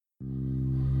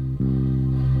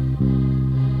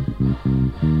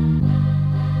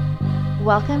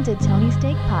Welcome to Tony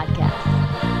Steak Podcast.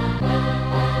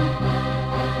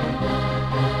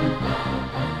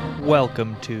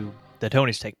 Welcome to the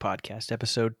Tony Steak Podcast,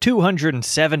 episode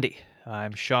 270.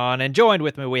 I'm Sean, and joined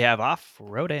with me we have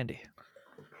Off-Road Andy.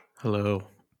 Hello.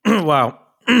 Wow.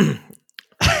 Wow,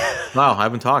 I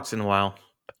haven't talked in a while.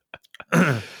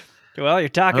 Well, you're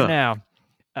talking now.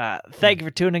 Thank you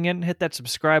for tuning in. Hit that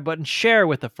subscribe button, share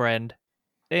with a friend,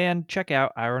 and check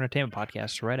out our entertainment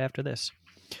podcast right after this.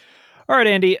 All right,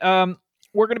 Andy,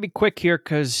 we're going to be quick here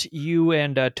because you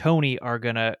and Tony are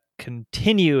going to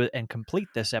continue and complete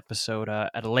this episode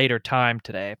at a later time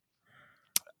today.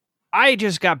 I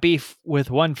just got beef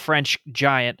with one French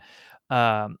giant,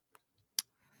 and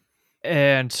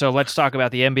so let's talk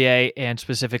about the NBA and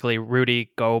specifically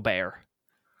Rudy Gobert.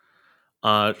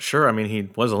 Sure. I mean, he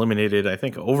was eliminated, I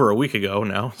think, over a week ago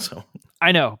now. So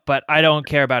I know, but I don't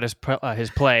care about his play.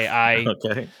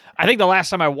 okay. I think the last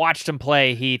time I watched him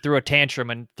play, he threw a tantrum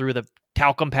and threw the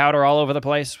talcum powder all over the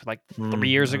place, like 3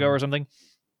 years ago or something.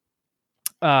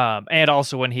 And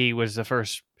also when he was the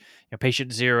first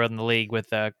patient zero in the league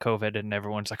with COVID, and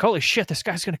everyone's like, "Holy shit, this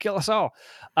guy's gonna kill us all."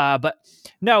 But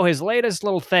no, his latest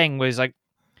little thing was like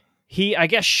I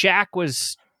guess Shaq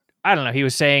was, I don't know, he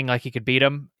was saying like he could beat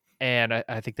him, and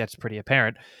I think that's pretty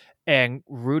apparent. And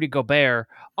Rudy Gobert,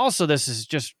 also, this is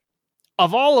just,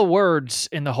 of all the words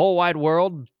in the whole wide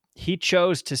world, he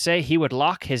chose to say he would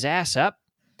lock his ass up.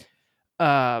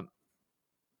 Wow.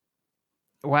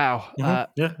 Yeah,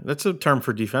 that's a term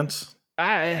for defense.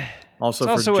 Also it's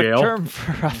for also jail. a term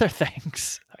for other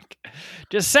things.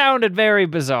 Just sounded very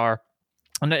bizarre.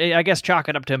 And I guess chalk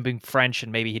it up to him being French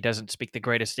and maybe he doesn't speak the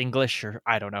greatest English, or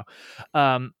I don't know.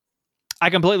 I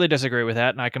completely disagree with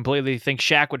that, and I completely think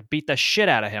Shaq would beat the shit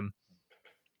out of him.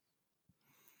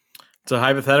 It's a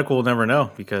hypothetical, we'll never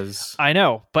know, because I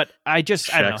know, but I don't know,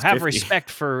 Shaq's have 50. respect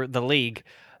for the league.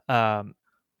 I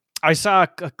saw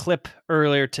a clip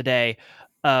earlier today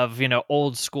of,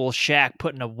 old school Shaq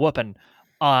putting a whooping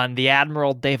on the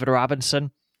Admiral David Robinson.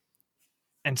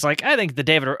 And it's like, I think the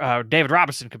David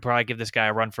Robinson could probably give this guy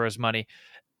a run for his money.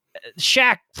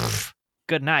 Shaq,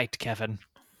 good night, Kevin.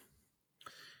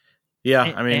 Yeah,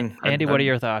 I mean, Andy, what are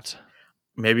your thoughts?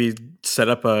 Maybe set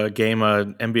up a game of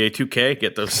NBA 2K,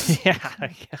 get those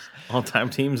all-time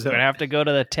teams. We're going to have to go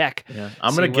to the tech. Yeah.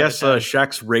 I'm going to guess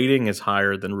Shaq's rating is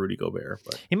higher than Rudy Gobert.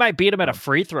 But he might beat him at a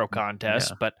free throw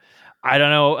contest, but I don't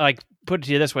know. Like, put it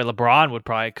to you this way, LeBron would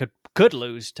probably could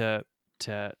lose to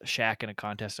Shaq in a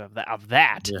contest of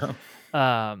that. Yeah.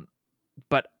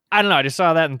 But I don't know. I just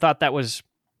saw that and thought that was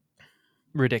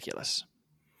ridiculous.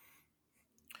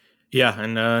 Yeah,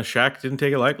 and Shaq didn't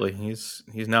take it lightly. He's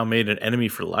now made an enemy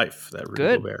for life, that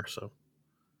Rudy Gobert. So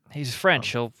he's French.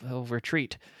 He'll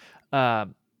retreat. I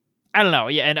don't know.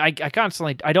 Yeah, and I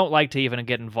constantly, I don't like to even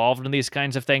get involved in these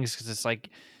kinds of things because it's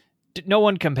like no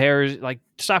one compares. Like,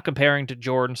 stop comparing to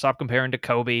Jordan. Stop comparing to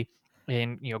Kobe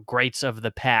and greats of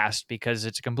the past, because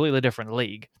it's a completely different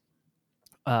league.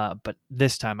 But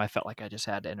this time I felt like I just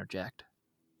had to interject.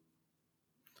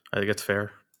 I think it's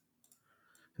fair.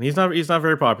 And he's not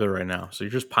very popular right now, so you're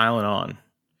just piling on.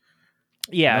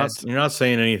 Yeah. You're not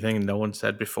saying anything no one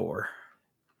said before.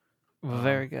 Well,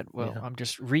 very good. Well, I'm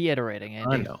just reiterating,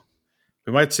 Andy. I know.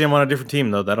 We might see him on a different team,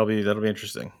 though. That'll be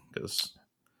interesting, because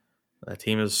that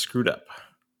team is screwed up.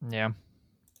 Yeah.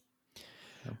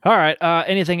 All right.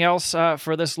 Anything else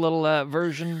for this little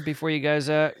version before you guys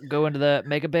go into the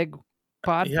Mega Big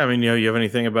pod? Yeah, I mean, you have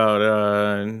anything about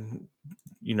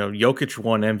Jokic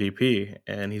won MVP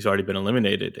and he's already been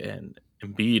eliminated, and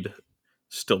Embiid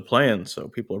still playing, so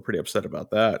people are pretty upset about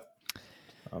that.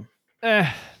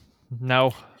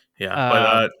 No.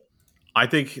 Yeah, but I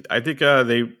think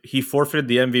he forfeited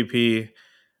the MVP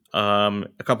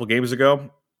a couple games ago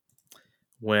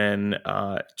when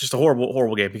just a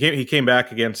horrible game. He came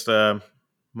back against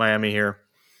Miami here,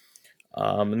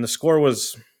 and the score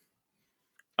was,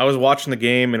 I was watching the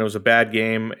game and it was a bad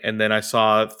game, and then I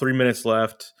saw 3 minutes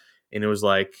left and it was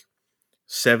like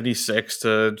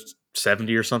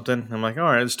 76-70 or something. I'm like, all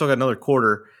right, I still got another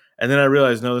quarter. And then I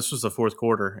realized, no, this was the fourth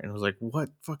quarter, and I was like, what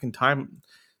fucking time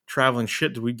traveling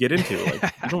shit did we get into?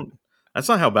 Like, that's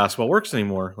not how basketball works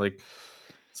anymore. Like,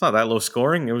 it's not that low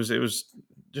scoring. It was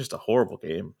just a horrible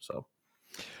game. So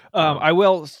I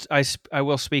will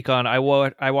speak on, I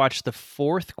watched the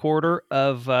fourth quarter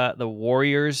of the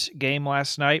Warriors game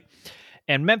last night,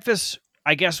 and Memphis,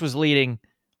 I guess, was leading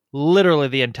literally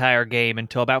the entire game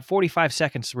until about 45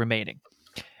 seconds remaining.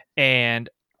 And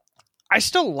I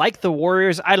still like the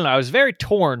Warriors. I don't know. I was very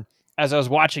torn as I was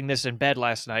watching this in bed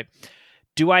last night.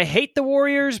 Do I hate the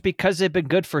Warriors because they've been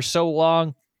good for so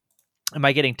long? Am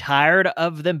I getting tired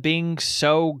of them being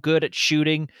so good at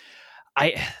shooting?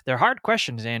 They're hard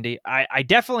questions, Andy. I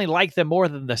definitely like them more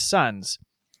than the Suns.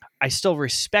 I still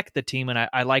respect the team and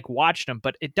I like watching them,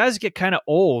 but it does get kind of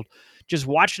old just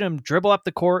watching them dribble up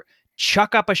the court,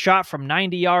 chuck up a shot from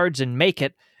 90 yards and make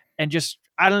it, and just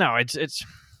I don't know. It's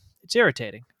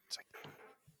irritating. It's like,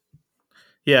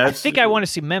 Yeah, I think I want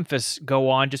to see Memphis go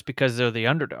on just because they're the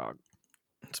underdog.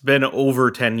 It's been over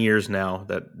 10 years now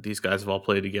that these guys have all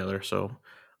played together. So,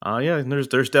 yeah,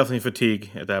 there's definitely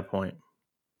fatigue at that point.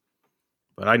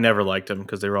 But I never liked them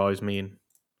because they were always mean.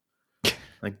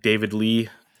 Like David Lee. Do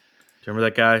you remember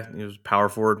that guy? He was a power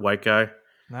forward, white guy.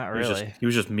 Not really. He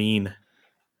was just mean.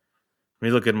 When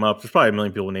you look at him up, there's probably a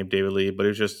million people named David Lee, but he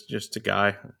was just a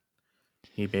guy.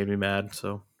 He made me mad.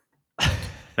 So, and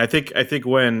I think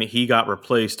when he got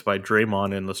replaced by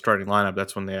Draymond in the starting lineup,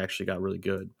 that's when they actually got really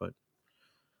good. But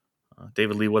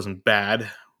David Lee wasn't bad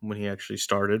when he actually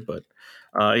started, but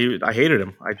I hated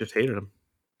him. I just hated him.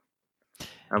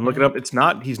 I'm looking up.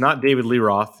 He's not David Lee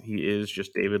Roth. He is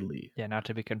just David Lee. Yeah, not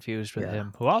to be confused with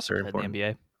him, who also played in the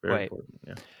NBA. Very important.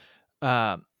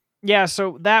 Yeah. Yeah.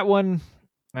 So that one,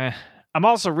 I'm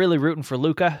also really rooting for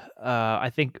Luka. I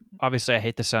think obviously I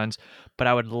hate the Suns, but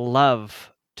I would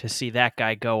love to see that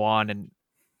guy go on, and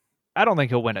I don't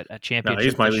think he'll win a championship. No,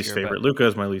 he's my least favorite. Luka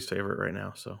is my least favorite right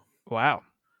now. So wow,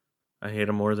 I hate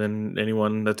him more than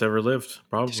anyone that's ever lived.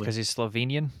 Probably just because he's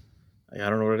Slovenian. I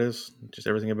don't know what it is. Just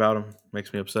everything about him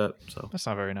makes me upset. So that's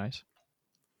not very nice.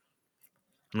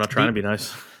 I'm not trying to be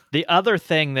nice. The other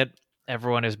thing that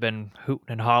everyone has been hooting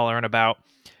and hollering about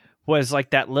was like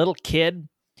that little kid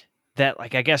that,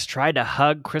 like, I guess tried to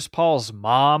hug Chris Paul's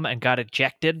mom and got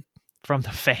ejected from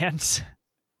the fans.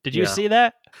 Did you see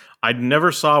that? I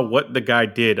never saw what the guy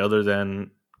did other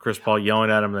than Chris Paul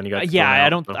yelling at him. And then he got I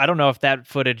don't know if that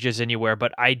footage is anywhere,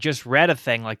 but I just read a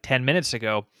thing like 10 minutes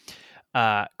ago.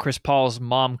 Chris Paul's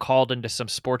mom called into some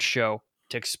sports show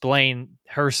to explain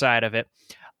her side of it.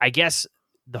 I guess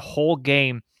the whole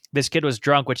game, this kid was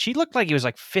drunk, which he looked like he was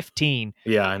like 15.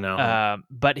 Yeah, I know.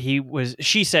 But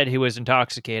she said he was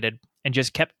intoxicated and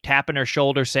just kept tapping her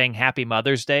shoulder saying Happy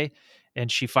Mother's Day.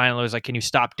 And she finally was like, can you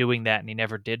stop doing that? And he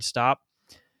never did stop.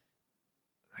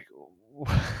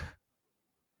 Like,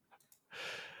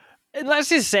 unless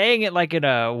he's saying it like in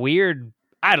a weird,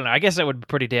 I don't know. I guess that would be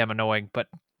pretty damn annoying, but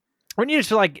when you just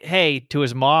feel like, hey, to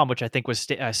his mom, which I think was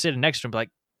sitting next to him, like,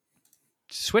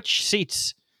 switch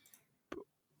seats,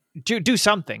 do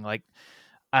something. Like,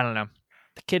 I don't know.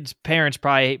 The kid's parents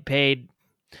probably paid.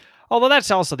 Although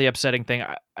that's also the upsetting thing.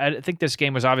 I think this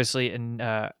game was obviously in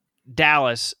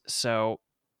Dallas, so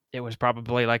it was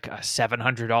probably like a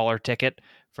 $700 ticket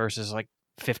versus like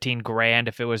 $15,000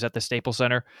 if it was at the Staples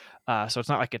Center. So it's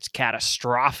not like it's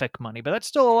catastrophic money, but that's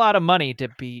still a lot of money to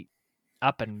be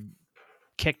up and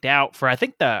kicked out for. I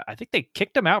think they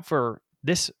kicked him out for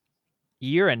this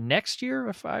year and next year,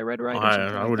 if I read right.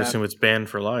 I would assume it's banned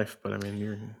for life, but I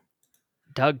mean,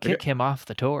 Doug kicked him off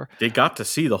the tour. They got to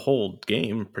see the whole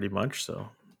game pretty much, so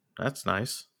that's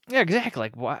nice. Yeah, exactly.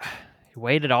 Like, what? He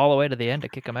waited all the way to the end to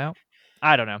kick him out.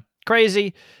 I don't know. Crazy.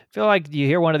 I feel like you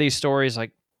hear one of these stories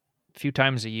like a few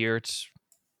times a year. It's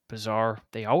bizarre.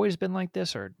 They always been like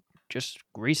this, or just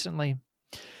recently?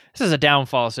 This is a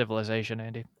downfall of civilization,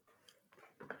 Andy.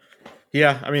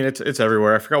 Yeah, I mean it's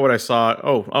everywhere. I forgot what I saw.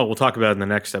 Oh, we'll talk about it in the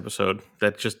next episode.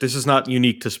 This is not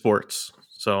unique to sports.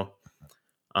 So,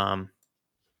 yeah,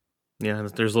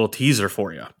 there's a little teaser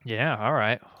for you. Yeah, all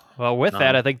right. Well, with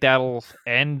that, I think that'll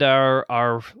end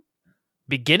our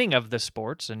beginning of the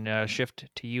sports and shift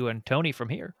to you and Tony from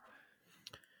here.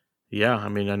 Yeah, I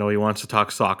mean, I know he wants to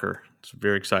talk soccer. It's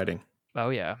very exciting. Oh,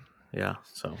 yeah. Yeah,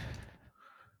 so.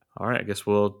 All right, I guess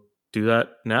we'll do that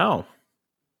now.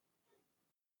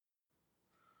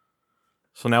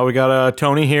 So now we got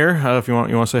Tony here. If you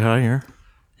want to say hi here.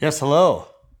 Yes, hello.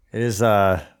 It is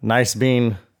nice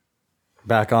being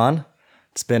back on.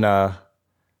 It's been a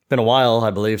while,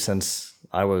 I believe, since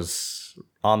I was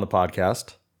on the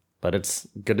podcast, but it's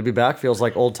good to be back. Feels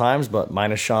like old times, but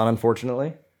minus Sean,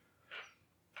 unfortunately.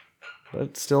 But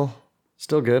it's still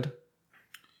good.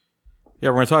 Yeah,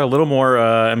 we're going to talk a little more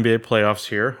NBA playoffs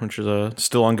here, which is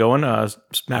still ongoing.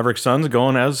 Mavericks Suns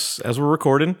going as we're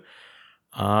recording.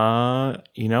 I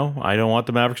don't want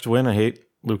the Mavericks to win. I hate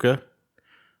Luka.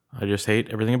 I just hate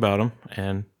everything about him.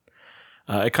 And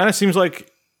it kind of seems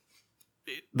like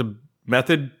the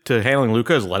method to handling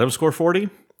Luka is let him score 40,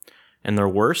 and they're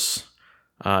worse.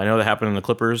 I know that happened in the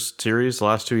Clippers series the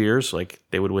last 2 years. Like,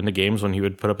 they would win the games when he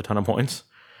would put up a ton of points.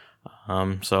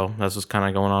 So that's what's kind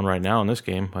of going on right now in this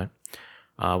game. But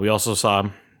we also saw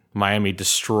Miami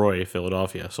destroy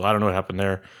Philadelphia. So I don't know what happened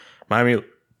there. Miami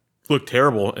looked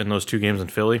terrible in those 2 games in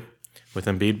Philly with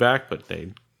Embiid back, but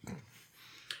they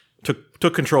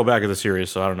took control back of the series.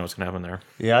 So I don't know what's gonna happen there.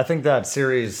 Yeah, I think that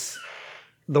series,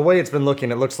 the way it's been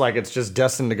looking, it looks like it's just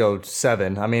destined to go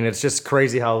 7. I mean, it's just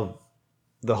crazy how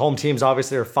the home teams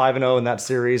obviously are 5-0 in that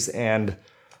series, and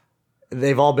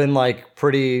they've all been like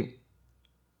pretty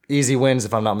easy wins,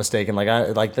 if I'm not mistaken.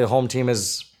 Like the home team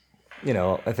is,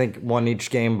 I think won each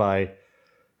game by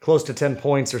close to 10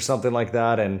 points or something like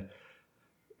that, and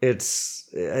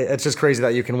it's just crazy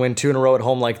that you can win 2 in a row at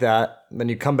home like that. Then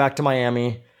you come back to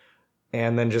Miami,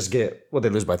 and then just get they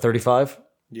lose by 35.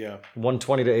 Yeah,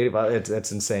 120 to 85.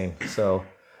 It's insane. So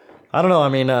I don't know. I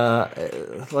mean,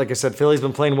 like I said, Philly's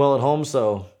been playing well at home,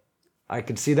 so I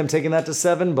could see them taking that to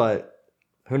 7. But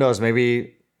who knows?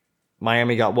 Maybe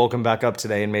Miami got woken back up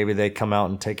today, and maybe they come out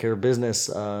and take care of business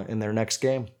in their next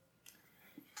game.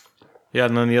 Yeah,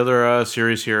 and then the other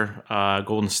series here,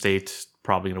 Golden State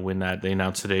probably going to win that. They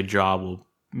announced today Ja will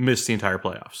miss the entire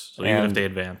playoffs, so even if they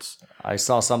advance. I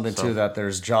saw something too that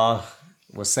there's Ja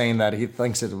was saying that he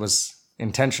thinks it was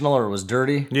intentional or it was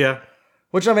dirty. Yeah.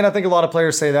 Which, I mean, I think a lot of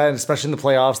players say that, and especially in the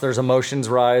playoffs, there's emotions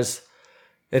rise.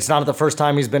 It's not the first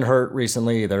time he's been hurt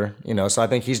recently either, so I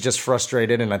think he's just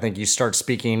frustrated, and I think you start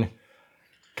speaking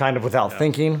kind of without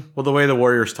thinking. Well, the way the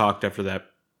Warriors talked after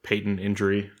that Peyton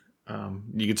injury,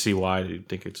 you could see why they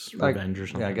think it's revenge or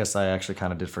something. Yeah, I guess I actually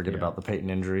kind of did forget about the Peyton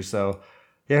injury. So,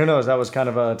 yeah, who knows? That was kind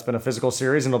of it's been a physical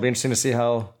series, and it'll be interesting to see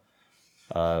how,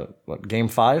 game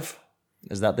 5?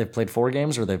 Is that they've played 4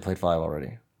 games or they've played 5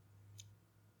 already?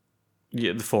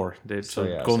 Yeah, the 4.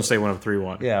 Golden State went up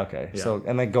 3-1. Yeah, okay. Yeah. So,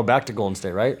 and they go back to Golden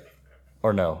State, right?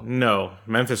 Or no? No.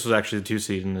 Memphis was actually the 2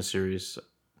 seed in this series.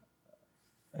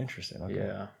 Interesting. Okay.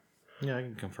 Yeah. Yeah, I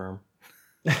can confirm.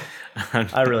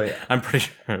 I'm pretty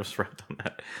sure I was right on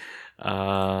that.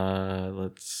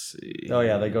 Let's see. Oh,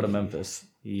 yeah, they go to Memphis.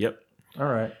 Yep. All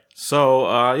right.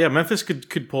 So, Memphis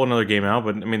could pull another game out,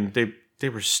 but, I mean, they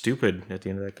were stupid at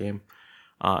the end of that game.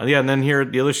 And then here,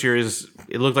 the other series,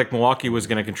 it looked like Milwaukee was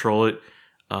going to control it,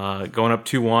 going up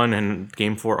 2-1 and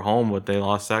game 4 at home, but they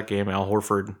lost that game. Al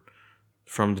Horford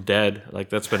from the dead. Like,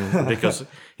 that's been ridiculous.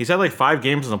 He's had like 5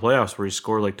 games in the playoffs where he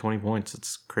scored like 20 points.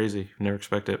 It's crazy. You never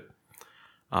expect it.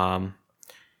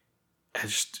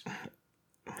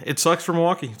 It sucks for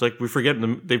Milwaukee. Like, we forget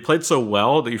they played so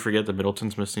well that you forget that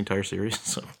Middleton's missed the entire series.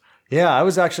 So. Yeah, I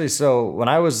was actually, when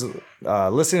I was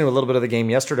listening to a little bit of the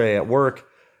game yesterday at work,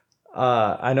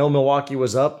 I know Milwaukee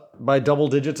was up by double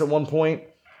digits at one point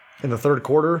in the third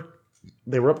quarter.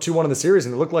 They were up 2-1 in the series,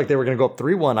 and it looked like they were going to go up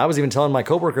 3-1. I was even telling my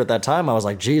coworker at that time, I was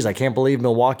like, geez, I can't believe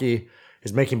Milwaukee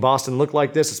is making Boston look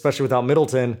like this, especially without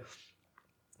Middleton.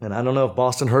 And I don't know if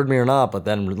Boston heard me or not, but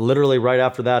then literally right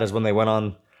after that is when they went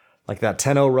on like that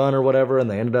 10-0 run or whatever, and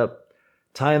they ended up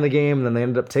tying the game, and then they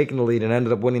ended up taking the lead and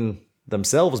ended up winning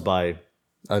themselves by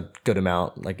a good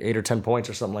amount, like 8 or 10 points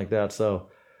or something like that. So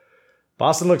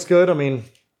Boston looks good. I mean,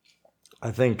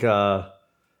 I think they're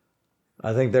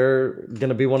going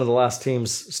to be one of the last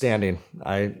teams standing.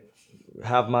 I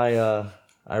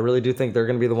really do think they're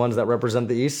going to be the ones that represent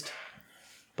the East,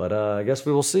 but I guess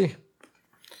we will see.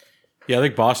 Yeah, I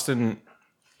think Boston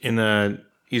in the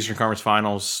Eastern Conference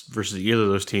Finals versus either of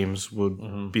those teams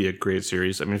would be a great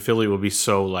series. I mean, Philly would be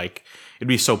it'd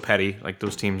be so petty. Like,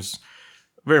 those teams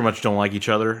very much don't like each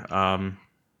other.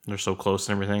 They're so close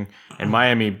and everything. And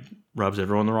Miami rubs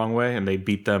everyone the wrong way, and they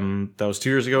beat them. That was 2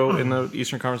 years ago in the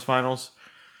Eastern Conference Finals.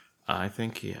 I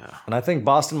think, yeah. And I think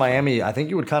Boston, Miami, I think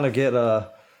you would kind of get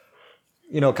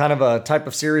kind of a type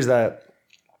of series that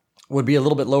would be a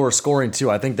little bit lower scoring too.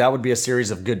 I think that would be a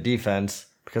series of good defense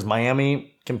because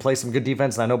Miami can play some good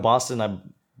defense. And I know Boston, I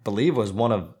believe, was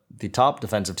one of the top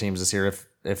defensive teams this year,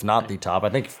 if not the top. I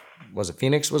think, was it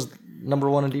Phoenix was number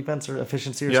 1 in defense or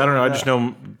efficiency? Or yeah, I don't know. Like I just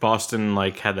know Boston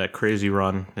had that crazy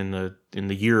run in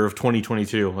the year of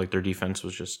 2022. Like, their defense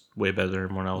was just way better than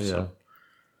everyone else. Yeah.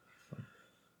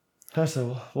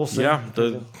 So we'll see. Yeah,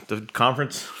 the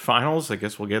conference finals. I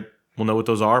guess we'll know what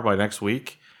those are by next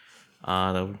week.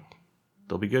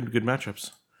 They'll be good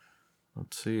matchups.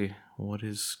 Let's see. What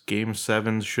is Game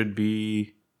 7 should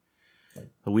be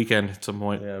the weekend at some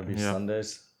point. Yeah, it'll be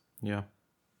Sundays. Yeah.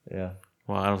 Yeah.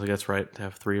 Well, I don't think that's right to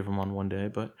have 3 of them on one day,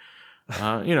 but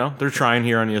they're trying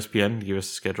here on ESPN to give us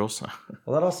the schedule. So.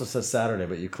 Well, that also says Saturday,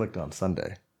 but you clicked on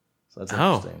Sunday, so that's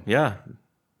interesting. Yeah,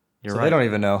 you're right. They don't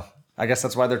even know. I guess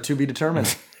that's why they're to be determined.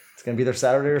 It's going to be their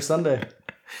Saturday or Sunday.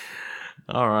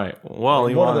 All right. Well,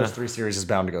 one of those 3 series is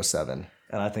bound to go 7,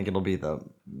 and I think it'll be the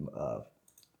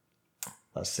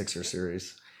Sixer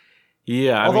series.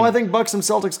 Yeah. Although I think Bucks and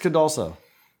Celtics could also.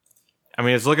 I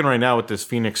mean, it's looking right now with this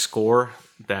Phoenix score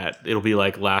that it'll be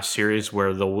like last series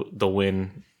where they'll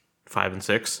win 5 and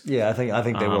 6. Yeah, I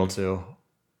think they will too.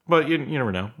 But you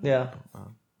never know. Yeah.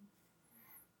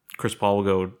 Chris Paul will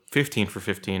go 15 for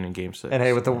 15 in Game 6. And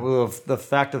hey, with the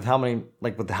fact of how many,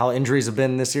 like with how injuries have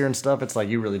been this year and stuff, it's like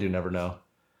you really do never know.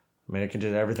 I mean,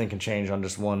 everything can change on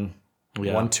just one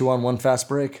 2-on-1 fast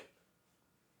break.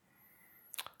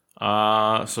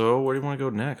 So where do you want to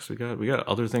go next? We got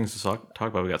other things to talk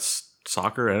about. We got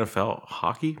soccer, NFL,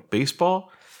 hockey,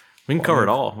 baseball. We can cover it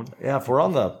all. Yeah, if we're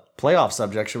on the playoff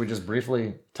subject, should we just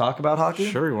briefly talk about hockey?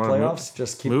 Sure, you want playoffs? To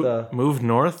just keep move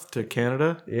north to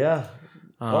Canada. Yeah.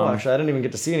 Actually, I didn't even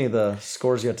get to see any of the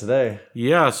scores yet today.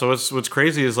 Yeah, so what's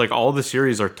crazy is like all the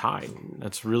series are tied.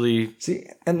 That's really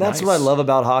and that's nice. what I love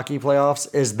about hockey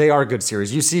playoffs is they are good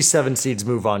series. You see 7 seeds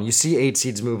move on. You see 8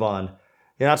 seeds move on.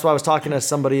 Yeah, that's why I was talking to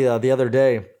somebody the other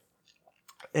day,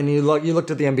 and you looked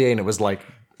at the NBA and it was like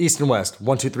East and West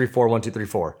 1, 2, 3, 4, 1, 2, 3,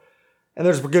 4. And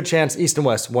there's a good chance East and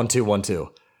West 1, 2, 1, 2.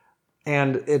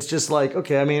 And it's just like,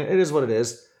 okay, I mean, it is what it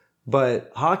is.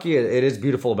 But hockey, it is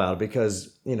beautiful about it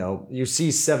because, you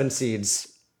see 7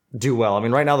 seeds do well. I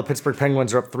mean, right now the Pittsburgh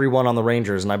Penguins are up 3-1 on the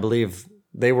Rangers, and I believe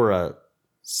they were a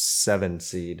 7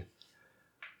 seed.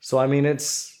 So, I mean,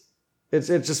 it's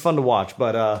just fun to watch.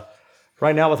 But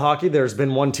right now with hockey, there's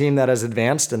been one team that has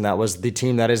advanced, and that was the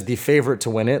team that is the favorite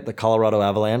to win it, the Colorado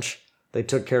Avalanche. They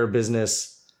took care of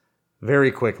business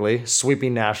very quickly,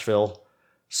 sweeping Nashville,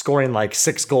 scoring like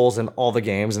 6 goals in all the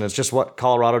games, and it's just what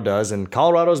Colorado does. And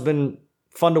Colorado's been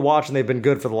fun to watch, and they've been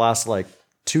good for the last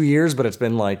 2 years, but it's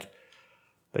been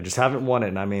they just haven't won it.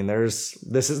 And I mean, this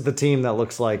is the team that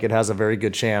looks like it has a very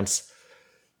good chance.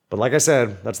 But like I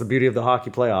said, that's the beauty of the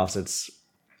hockey playoffs. It's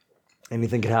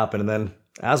anything could happen. And then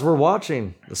as we're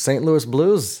watching, the St. Louis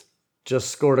Blues just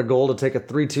scored a goal to take a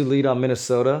 3-2 lead on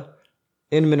Minnesota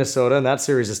in Minnesota, and that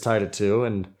series is tied at 2.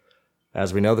 And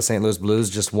as we know, the St. Louis Blues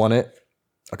just won it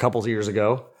a couple of years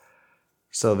ago.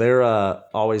 So they're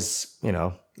always,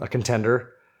 a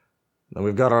contender. Then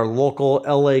we've got our local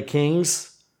LA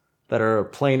Kings that are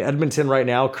playing Edmonton right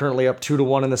now, currently up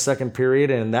 2-1 in the second period,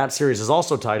 and that series is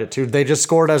also tied at 2. They just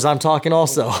scored as I'm talking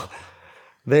also.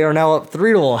 They are now up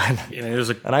 3-1.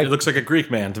 It looks like a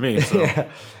Greek man to me. So. Yeah,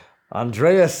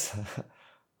 Andreas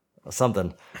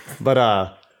something.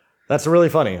 But that's really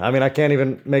funny. I mean, I can't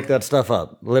even make that stuff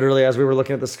up. Literally, as we were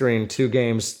looking at the screen, 2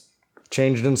 games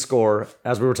changed in score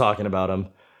as we were talking about them.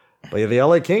 But yeah, the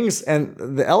LA Kings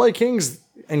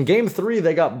in Game 3,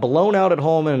 they got blown out at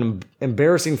home in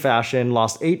embarrassing fashion,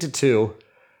 lost 8-2.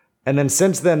 And then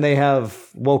since then, they have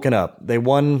woken up. They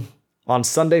won on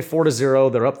Sunday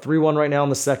 4-0. They're up 3-1 right now in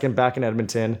the second, back in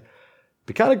Edmonton.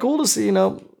 Be kind of cool to see,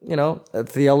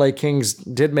 if the LA Kings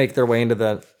did make their way into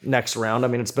the next round. I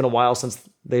mean, it's been a while since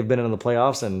they've been in the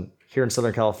playoffs, and here in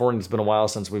Southern California, it's been a while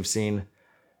since we've seen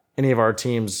any of our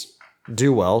teams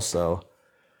do well. So,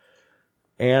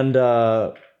 and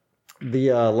the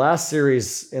last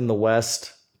series in the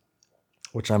West,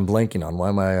 which I'm blanking on. Why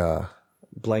am I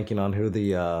blanking on who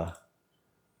the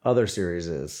other series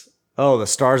is? Oh, the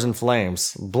Stars and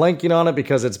Flames. Blanking on it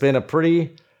because it's been a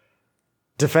pretty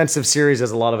defensive series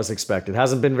as a lot of us expected.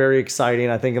 Hasn't been very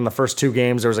exciting. I think in the first 2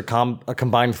 games there was a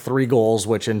combined 3 goals,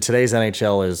 which in today's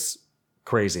NHL is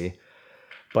crazy.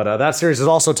 But that series is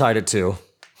also tied at 2.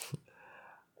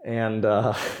 And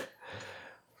the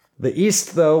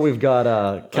East, though, we've got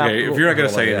okay, if you're not going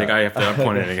to say anything, I have to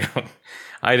point anything out.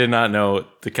 I did not know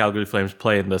the Calgary Flames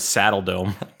play in the Saddle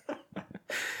Dome.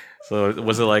 So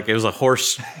was it it was a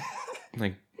horse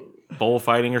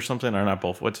bullfighting or something, or not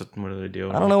bull? What do they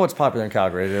do? I don't know what's popular in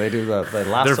Calgary. Do they do the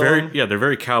lasso? They're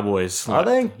very Cowboys. Are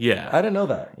they? Yeah, I didn't know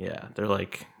that. Yeah, they're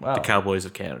like the Cowboys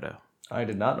of Canada. I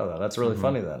did not know that. That's really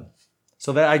funny then.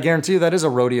 So I guarantee you that is a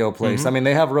rodeo place. I mean,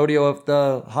 they have rodeo at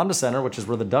the Honda Center, which is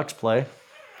where the Ducks play.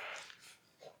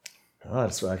 Oh,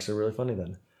 that's actually really funny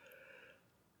then.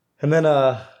 And then,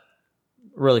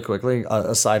 really quickly,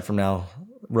 aside from now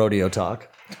rodeo talk,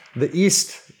 the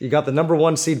East, you got the number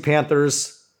 1 seed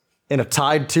Panthers in a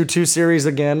tied 2-2 series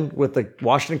again with the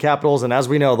Washington Capitals. And as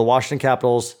we know, the Washington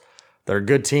Capitals, they're a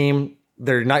good team.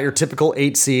 They're not your typical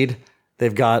 8 seed.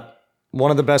 They've got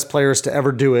one of the best players to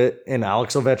ever do it in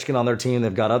Alex Ovechkin on their team.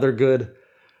 They've got other good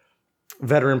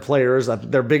veteran players.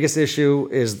 Their biggest issue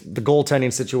is the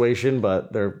goaltending situation,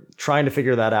 but they're trying to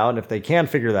figure that out. And if they can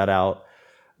figure that out,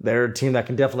 they're a team that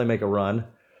can definitely make a run.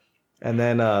 And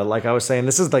then, like I was saying,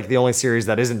 this is the only series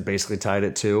that isn't basically tied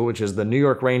at 2, which is the New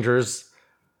York Rangers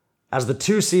as the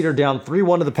 2 seed are down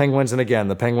 3-1 to the Penguins. And again,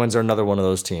 the Penguins are another one of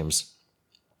those teams.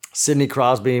 Sidney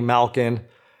Crosby, Malkin,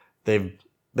 they've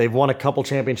won a couple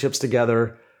championships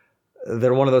together.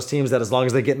 They're one of those teams that as long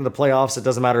as they get into the playoffs, it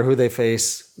doesn't matter who they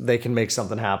face, they can make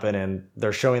something happen. And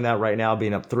they're showing that right now,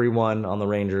 being up 3-1 on the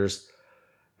Rangers.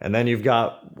 And then you've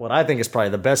got what I think is probably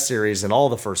the best series in all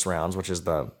the first rounds, which is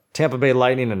the Tampa Bay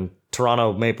Lightning and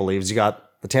Toronto Maple Leafs. You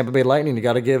got the Tampa Bay Lightning.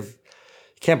 You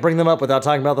can't bring them up without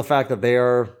talking about the fact that they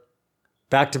are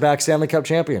back-to-back Stanley Cup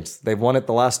champions. They've won it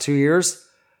the last 2 years,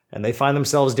 and they find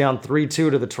themselves down 3-2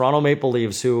 to the Toronto Maple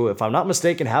Leafs, who, if I'm not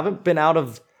mistaken, haven't been out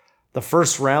of the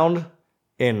first round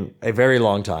in a very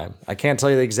long time. I can't tell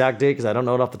you the exact date because I don't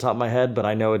know it off the top of my head, but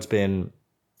I know it's been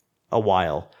a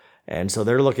while. And so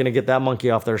they're looking to get that monkey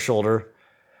off their shoulder.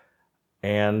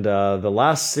 And the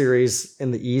last series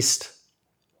in the East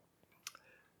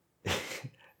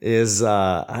is,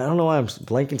 I don't know why I'm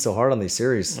blanking so hard on these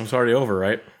series. It's already over,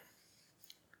 right?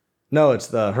 No, it's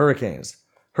the Hurricanes.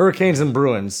 Hurricanes and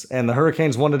Bruins. And the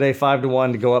Hurricanes won today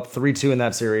 5-1 to go up 3-2 in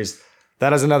that series.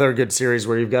 That is another good series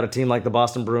where you've got a team like the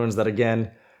Boston Bruins that,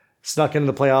 again, snuck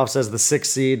into the playoffs as the 6th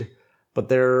seed, but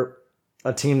they're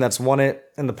a team that's won it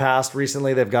in the past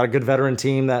recently. They've got a good veteran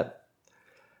team that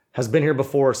has been here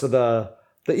before. So the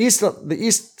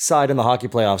East side in the hockey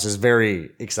playoffs is very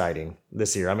exciting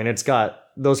this year. I mean, it's got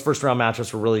those first round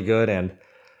matchups were really good. And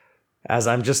as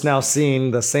I'm just now seeing,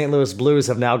 the St. Louis Blues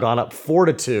have now gone up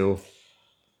 4-2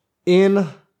 in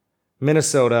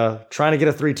Minnesota, trying to get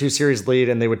a 3-2 series lead,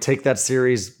 and they would take that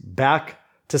series back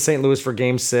to St. Louis for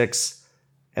Game 6,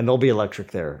 and they'll be electric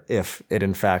there if it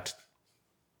in fact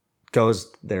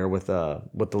goes there with the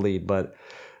lead. But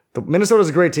Minnesota's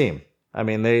a great team. I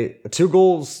mean, a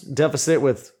 2-goals deficit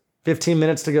with 15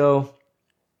 minutes to go.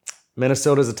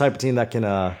 Minnesota's the type of team that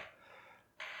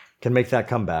can make that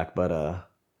comeback, but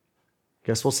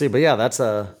guess we'll see. But yeah, that's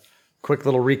a quick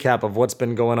little recap of what's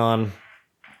been going on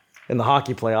in the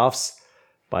hockey playoffs.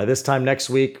 By this time next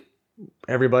week,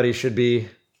 everybody should be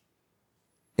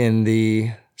in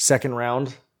the second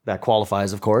round. That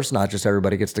qualifies, of course, not just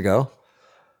everybody gets to go.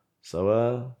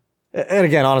 So, and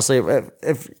again, honestly,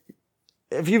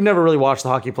 if you've never really watched the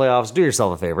hockey playoffs, do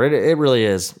yourself a favor. It really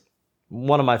is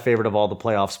one of my favorite of all the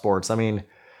playoff sports. I mean,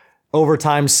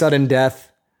 overtime, sudden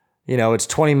death, it's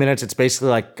 20 minutes. It's basically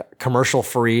like commercial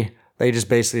free. They just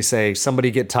basically say, somebody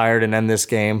get tired and end this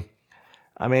game.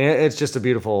 I mean, it's just a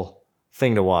beautiful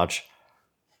thing to watch.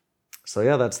 So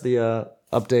yeah, that's the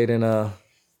update in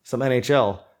some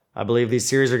NHL. I believe these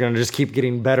series are going to just keep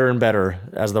getting better and better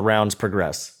as the rounds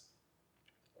progress.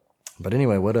 But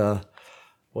anyway, what have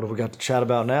we got to chat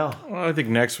about now? Well, I think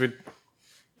next we'd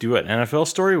do an NFL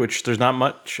story, which there's not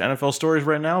much NFL stories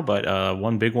right now, but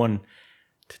one big one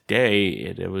today,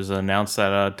 it was announced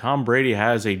that Tom Brady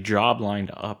has a job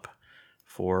lined up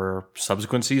for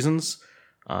subsequent seasons.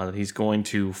 He's going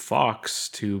to Fox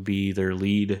to be their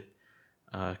lead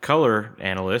color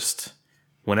analyst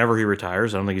whenever he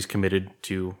retires. I don't think he's committed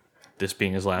to this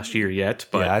being his last year yet.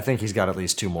 But yeah, I think he's got at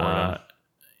least 2 more in him.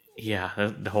 Yeah,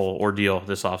 the whole ordeal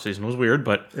this offseason was weird,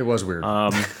 but it was weird.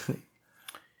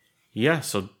 Yeah,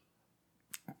 so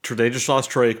they just lost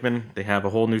Troy Aikman. They have a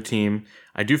whole new team.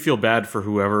 I do feel bad for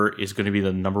whoever is going to be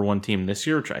the number 1 team this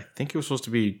year, which I think it was supposed to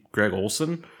be Greg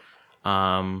Olson.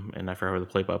 And I forgot who the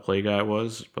play-by-play guy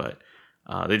was, but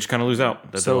they just kind of lose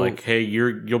out. They're like, hey,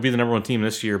 you'll be the number 1 team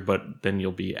this year, but then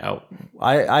you'll be out.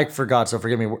 I forgot, so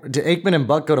forgive me. Did Aikman and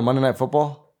Buck go to Monday Night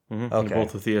Football? Mm-hmm. Okay. They're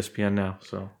both with ESPN now.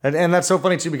 So and that's so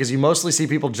funny, too, because you mostly see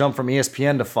people jump from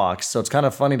ESPN to Fox, so it's kind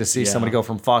of funny to see somebody go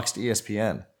from Fox to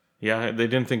ESPN. Yeah, they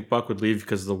didn't think Buck would leave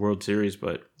because of the World Series,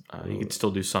 but he could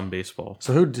still do some baseball.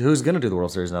 So who's going to do the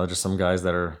World Series now? Just some guys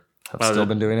that have still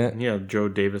been doing it? Yeah, Joe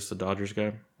Davis, the Dodgers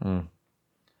guy.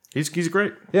 He's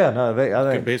great. Yeah, no, I think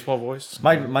good baseball voice.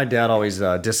 My dad always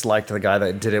disliked the guy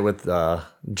that did it with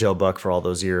Joe Buck for all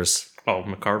those years. Oh,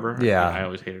 McCarver? Yeah. I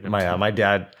always hated him.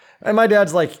 My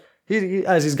dad's like, he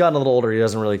as he's gotten a little older, he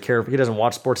doesn't really care. He doesn't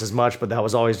watch sports as much, but that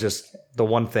was always just the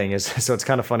one thing. So it's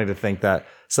kind of funny to think that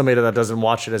somebody that doesn't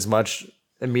watch it as much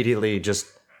immediately just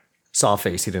saw a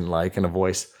face he didn't like and a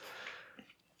voice.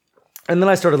 And then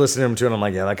I started listening to him too, and I'm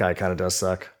like, yeah, that guy kind of does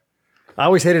suck. I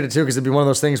always hated it too, because it'd be one of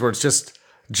those things where it's just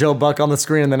Joe Buck on the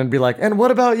screen, and then it'd be like, and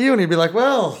what about you? And he'd be like,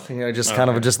 well, just kind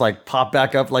of just like pop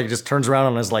back up, like just turns around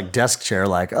on his like desk chair,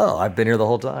 like, oh, I've been here the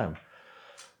whole time.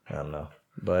 I don't know,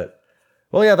 but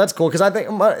well, yeah, that's cool, because I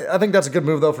think that's a good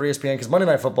move though for ESPN, because Monday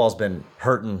Night Football's been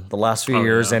hurting the last few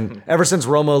years, and ever since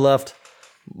Romo left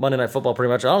Monday Night Football,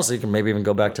 pretty much. Honestly, you can maybe even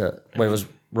go back to was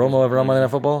Romo ever on Monday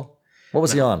Night Football? What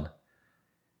was he on?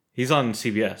 He's on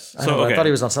CBS. I thought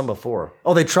he was on some before.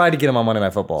 Oh, they tried to get him on Monday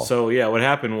Night Football. So yeah, what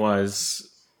happened was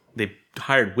they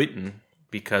hired Witten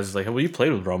because like, well, you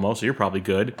played with Romo, so you're probably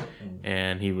good,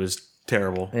 and he was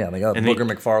terrible. Yeah, they got Booger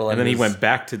McFarland, and then he went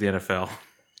back to the NFL.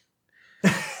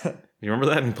 You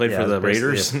remember that? And played for the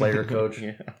Raiders. A player coach.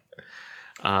 Yeah.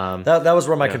 That was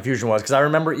where my confusion was, because I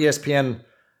remember ESPN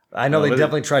I know they but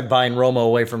definitely tried buying Romo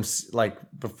away from like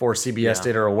before CBS Yeah.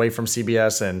 did, or away from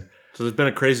CBS, and So there's been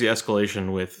a crazy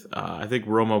escalation with I think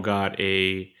Romo got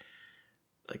a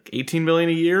like 18 million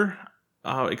a year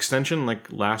extension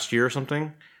like last year or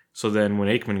something. So then when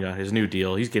Aikman got his new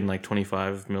deal, he's getting like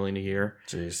 25 million a year.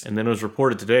 jeez, And then it was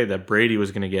reported today that Brady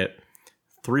was going to get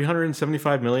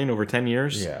 375 million over 10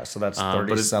 years. yeah. So that's but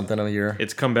 30 something a year.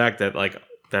 It's come back that like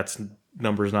that's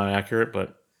number's not accurate,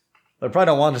 but I probably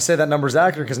don't want to say that number's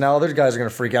accurate because now other guys are going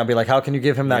to freak out and be like, "How can you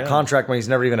give him that Yeah. contract when he's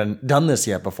never even done this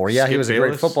yet before?" Yeah, he Skip was a great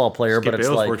Bayless- football player, Skip but it's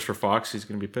Bayless like, works for Fox. He's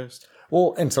going to be pissed.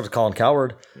 well, and so does Colin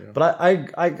Coward. But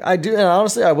I do, and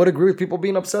honestly, I would agree with people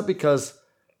being upset because,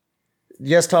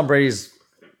 yes, Tom Brady's,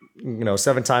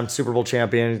 7-time Super Bowl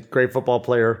champion, great football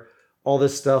player, all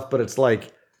this stuff, but it's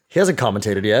like he hasn't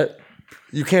commentated yet.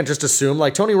 You can't just assume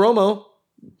like Tony Romo,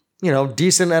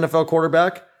 decent NFL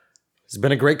quarterback. He's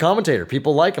been a great commentator.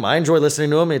 People like him. I enjoy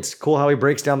listening to him. It's cool how he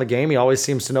breaks down the game. He always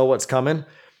seems to know what's coming.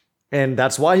 And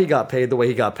that's why he got paid the way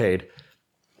he got paid.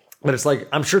 But it's like,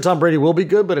 I'm sure Tom Brady will be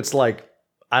good, but it's like,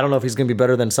 I don't know if he's going to be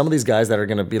better than some of these guys that are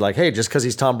going to be like, hey, just because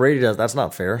he's Tom Brady, that's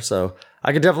not fair. So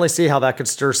I could definitely see how that could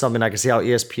stir something. I could see how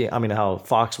how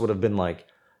Fox would have been like,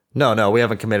 no, we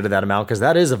haven't committed to that amount, because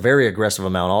that is a very aggressive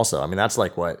amount also. I mean, that's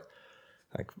like what,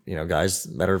 guys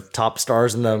that are top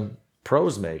stars in the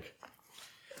pros make.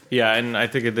 Yeah, and I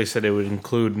think they said it would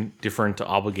include different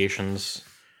obligations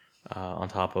on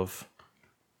top of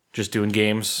just doing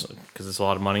games because it's a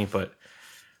lot of money. But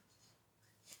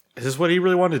is this what he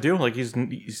really wanted to do? Like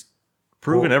he's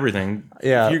proven everything.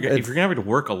 yeah, if you're gonna have to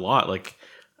work a lot, like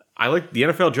I like the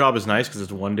NFL job is nice because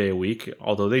it's 1 day a week.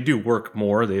 Although they do work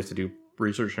more, they have to do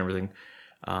research and everything.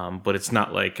 But it's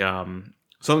not like some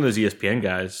of those ESPN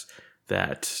guys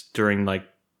that during like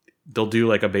they'll do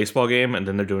like a baseball game and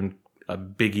then they're doing a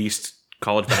Big East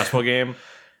college basketball game,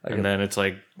 and then it's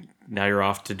like now you're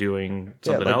off to doing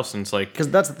something else, and it's like because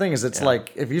that's the thing is it's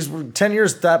like if he's 10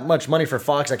 years that much money for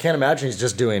Fox, I can't imagine he's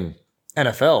just doing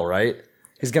NFL, right?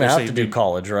 He's gonna have to do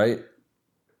college, right?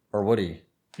 Or would he?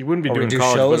 he wouldn't be Or doing do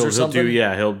college, shows but or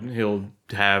he'll something? he'll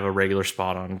have a regular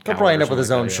spot on. He'll Coward probably or end up with his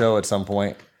something own like that, show at some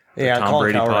point. Yeah, Tom Colin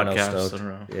Brady Coward, I know, podcast. stoked. I don't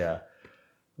know. Yeah,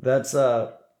 that's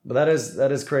but that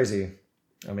is crazy.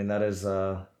 I mean, that is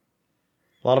a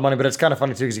lot of money, but it's kind of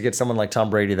funny too because you get someone like Tom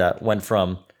Brady that went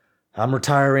from I'm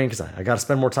retiring because I got to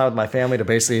spend more time with my family to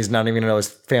basically he's not even gonna know his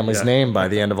family's name by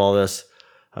the end of all this.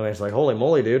 I mean, it's like holy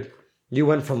moly, dude! You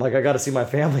went from like I got to see my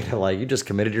family to like you just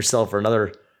committed yourself for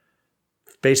another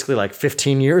basically like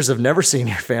 15 years of never seeing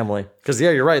your family. Because yeah,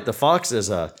 you're right. The Fox is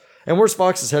and where's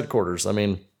Fox's headquarters? I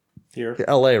mean, Here,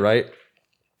 LA, right?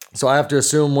 So I have to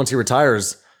assume once he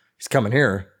retires, he's coming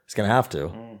here. He's gonna have to.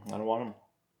 I don't want him.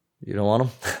 You don't want him?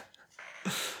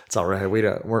 It's all right.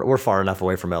 We're far enough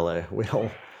away from LA.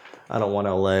 I don't want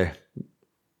LA.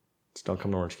 Just don't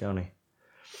come to Orange County.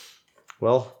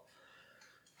 Well,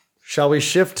 shall we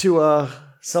shift to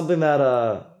something that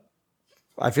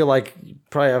I feel like you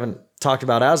probably haven't talked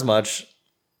about as much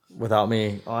without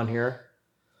me on here,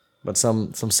 but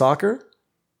some soccer?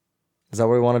 Is that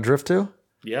where we want to drift to?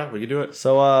 Yeah, we can do it.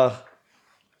 So,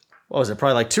 what was it?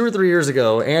 Probably like 2 or 3 years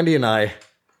ago, Andy and I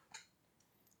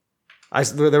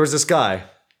there was this guy.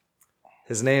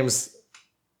 His name's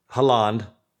Haaland.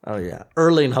 Oh yeah,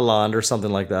 Erling Haaland or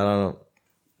something like that. I don't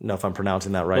know if I'm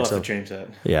pronouncing that right. We'll So have to change that.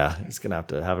 yeah, he's gonna have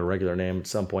to have a regular name at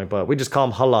some point, but we just call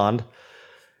him Haaland.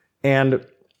 And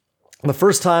the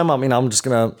first time, I mean, I'm just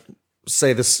gonna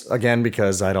say this again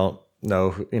because I don't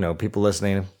know, people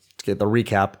listening to get the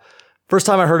recap. First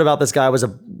time I heard about this guy was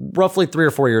roughly 3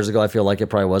 or 4 years ago. I feel like it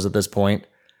probably was at this point,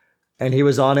 and he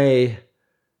was on a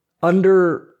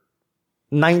under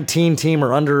 19 team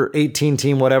or under 18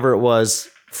 team, whatever it was,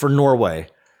 for Norway.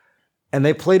 And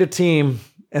they played a team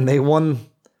and they won.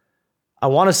 I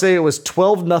want to say it was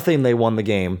 12-0 they won the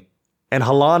game. And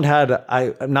Haaland had,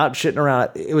 I'm not shitting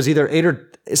around, it was either 8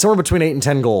 or somewhere between 8 and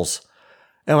 10 goals.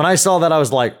 And when I saw that, I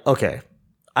was like, okay,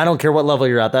 I don't care what level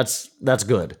you're at. That's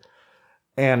good.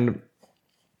 And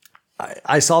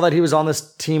I saw that he was on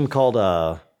this team called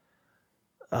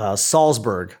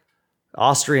Salzburg,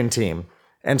 Austrian team.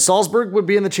 And Salzburg would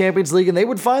be in the Champions League and they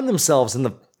would find themselves in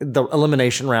the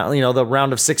elimination round, the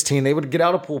round of 16. They would get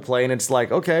out of pool play and it's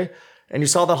like, okay. And you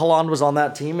saw that Haaland was on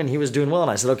that team and he was doing well.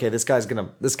 And I said, okay, this guy's gonna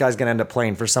end up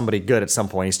playing for somebody good at some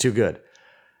point. He's too good.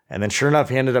 And then sure enough,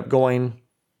 he ended up going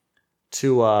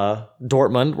to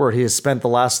Dortmund, where he has spent the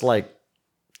last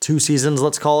 2 seasons,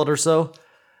 let's call it, or so.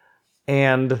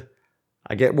 And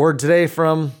I get word today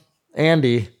from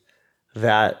Andy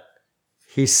that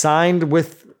he signed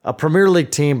with a Premier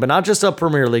League team, but not just a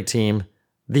Premier League team,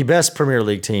 the best Premier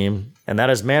League team, and that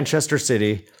is Manchester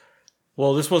City.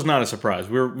 Well, this was not a surprise.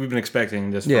 We've been expecting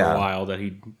this for a while, that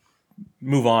he'd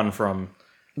move on from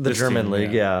the German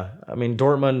league. Yeah. I mean,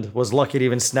 Dortmund was lucky to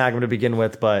even snag him to begin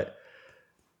with, but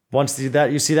once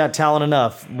you see that talent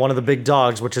enough, one of the big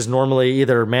dogs, which is normally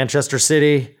either Manchester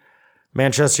City,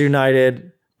 Manchester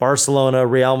United, Barcelona,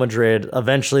 Real Madrid,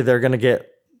 eventually they're going to get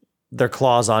their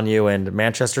claws on you, and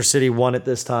Manchester City won it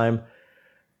this time.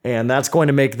 And that's going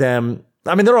to make them,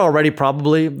 I mean, they're already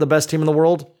probably the best team in the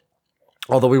world,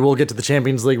 although we will get to the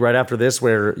Champions League right after this,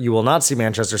 where you will not see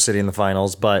Manchester City in the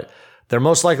finals, but they're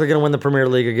most likely going to win the Premier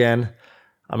League again.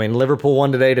 I mean, Liverpool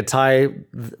won today to tie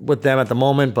with them at the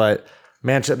moment, but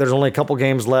there's only a couple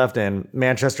games left, and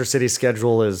Manchester City's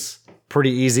schedule is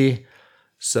pretty easy.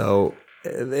 So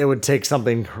it would take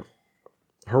something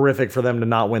horrific for them to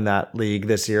not win that league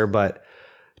this year. But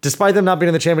despite them not being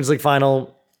in the Champions League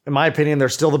final, in my opinion, they're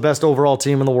still the best overall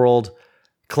team in the world,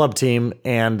 club team.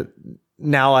 And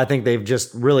now I think they've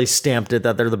just really stamped it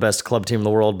that they're the best club team in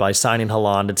the world by signing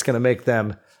Haaland. It's going to make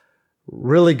them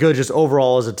really good just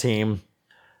overall as a team.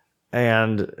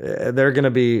 And they're going to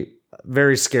be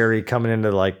very scary coming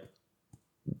into like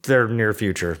their near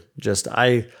future.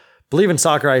 I believe in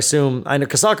soccer, I assume. I know,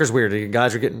 because soccer's weird. You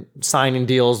guys are signing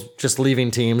deals, just leaving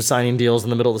teams, signing deals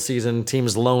in the middle of the season.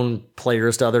 Teams loan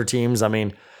players to other teams. I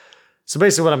mean, so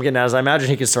basically what I'm getting at is I imagine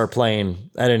he could start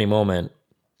playing at any moment.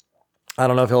 I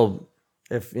don't know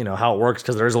if how it works,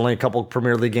 because there's only a couple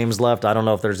Premier League games left. I don't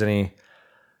know if there's any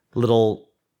little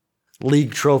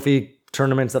league trophy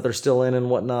tournaments that they're still in and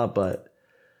whatnot, but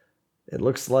it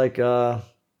looks like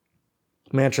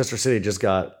Manchester City just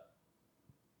got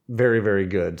very, very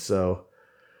good. So,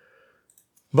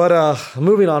 but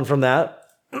moving on from that,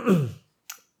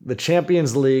 the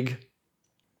Champions League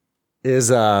is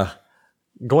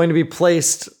going to be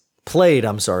played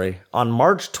on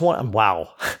March 20.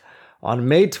 Wow, on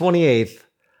May 28th,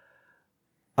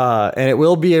 and it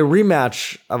will be a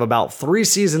rematch of about 3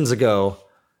 seasons ago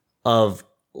of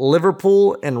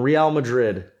Liverpool and Real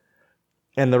Madrid.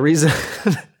 And the reason,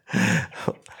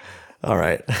 all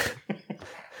right,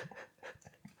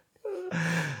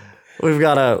 we've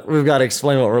got to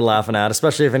explain what we're laughing at,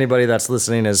 especially if anybody that's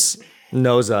listening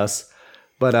knows us.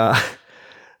 But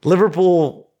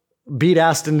Liverpool beat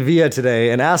Aston Villa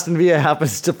today, and Aston Villa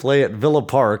happens to play at Villa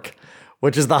Park,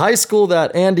 which is the high school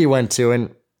that Andy went to,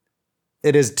 and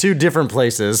it is 2 different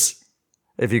places.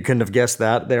 If you couldn't have guessed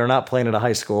that, they are not playing at a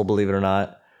high school, believe it or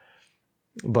not.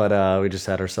 But we just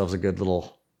had ourselves a good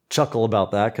little chuckle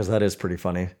about that, because that is pretty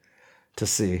funny to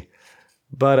see.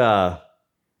 But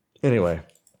anyway,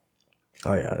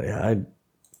 I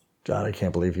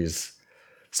can't believe he's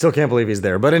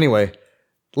there. But anyway,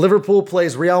 Liverpool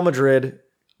plays Real Madrid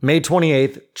May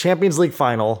 28th, Champions League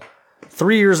final.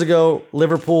 3 years ago,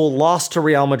 Liverpool lost to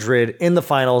Real Madrid in the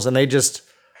finals, and I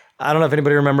don't know if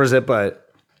anybody remembers it, but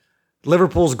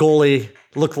Liverpool's goalie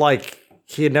looked like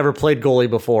he had never played goalie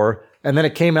before. And then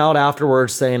it came out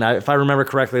afterwards saying, if I remember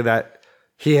correctly, that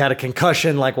he had a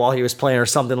concussion like while he was playing or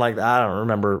something like that. I don't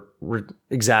remember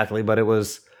exactly, but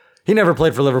he never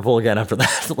played for Liverpool again after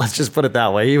that. Let's just put it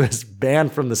that way. He was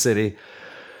banned from the city.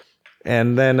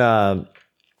 And then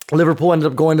Liverpool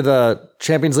ended up going to the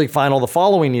Champions League final the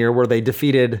following year, where they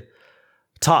defeated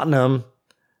Tottenham.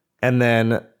 And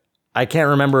then I can't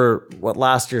remember what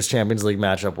last year's Champions League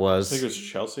matchup was. I think it was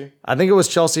Chelsea. I think it was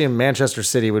Chelsea and Manchester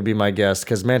City would be my guess,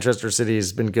 because Manchester City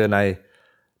has been good. And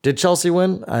did Chelsea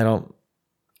win? I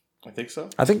think so.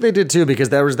 I think they did too, because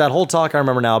there was that whole talk I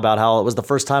remember now about how it was the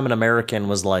first time an American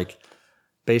was like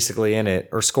basically in it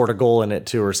or scored a goal in it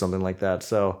too or something like that.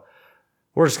 So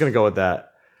we're just going to go with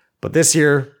that. But this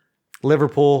year,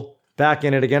 Liverpool back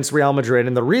in it against Real Madrid.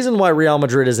 And the reason why Real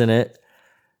Madrid is in it,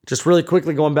 just really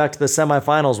quickly going back to the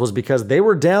semifinals, was because they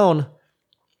were down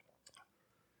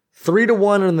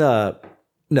 3-1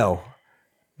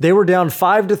 they were down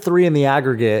 5-3 in the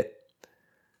aggregate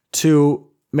to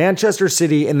Manchester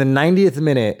City in the 90th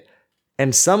minute,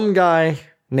 and some guy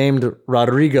named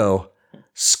Rodrigo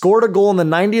scored a goal in the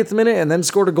 90th minute and then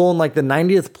scored a goal in like the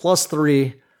 90th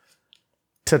 +3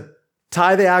 to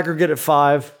tie the aggregate at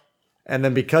 5. And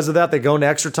then because of that, they go into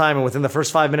extra time, and within the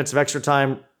first 5 minutes of extra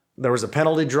time, there was a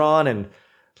penalty drawn, and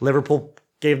Liverpool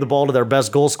gave the ball to their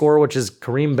best goal scorer, which is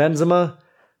Karim Benzema.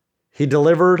 He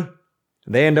delivered.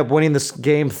 They end up winning this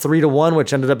game 3-1,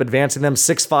 which ended up advancing them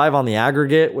 6-5 on the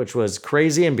aggregate, which was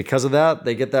crazy. And because of that,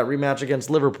 they get that rematch against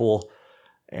Liverpool.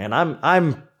 And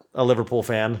I'm a Liverpool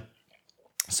fan,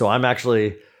 so I'm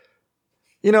actually,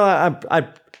 I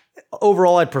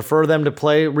overall I'd prefer them to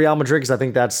play Real Madrid, because I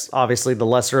think that's obviously the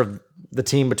lesser of the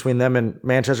team between them and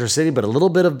Manchester City. But a little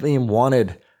bit of being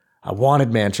wanted. I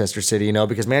wanted Manchester City,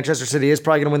 because Manchester City is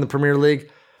probably going to win the Premier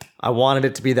League. I wanted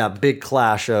it to be that big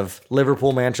clash of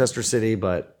Liverpool, Manchester City,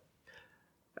 but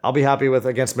I'll be happy with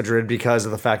against Madrid because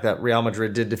of the fact that Real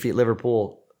Madrid did defeat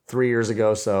Liverpool 3 years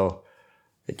ago. So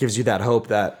it gives you that hope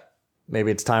that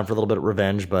maybe it's time for a little bit of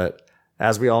revenge. But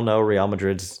as we all know, Real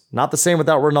Madrid's not the same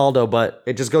without Ronaldo, but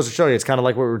it just goes to show you, it's kind of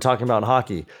like what we were talking about in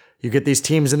hockey. You get these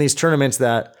teams in these tournaments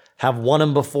that have won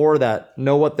them before, that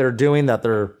know what they're doing, that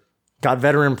they're got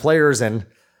veteran players, and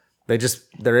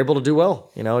they're able to do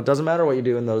well. You know, it doesn't matter what you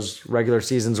do in those regular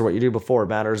seasons or what you do before. It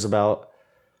matters about,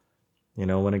 you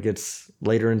know, when it gets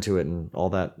later into it and all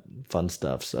that fun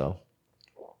stuff. So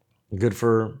good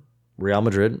for Real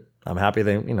Madrid. I'm happy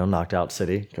they, you know, knocked out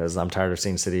City because I'm tired of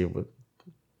seeing City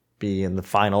be in the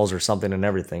finals or something and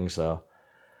everything. So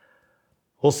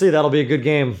we'll see. That'll be a good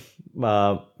game.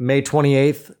 May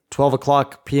 28th, 12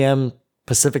 o'clock p.m.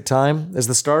 Pacific time is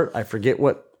the start. I forget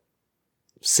what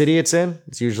city it's in.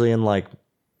 It's usually in like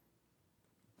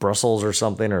Brussels or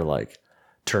something, or like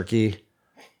Turkey.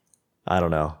 I don't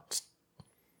know.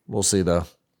 We'll see though.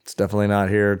 It's definitely not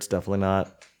here. It's definitely not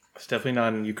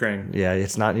in Ukraine. Yeah,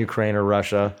 it's not in Ukraine or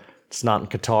Russia. It's not in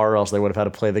Qatar, or else they would have had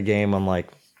to play the game on like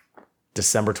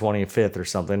December 25th or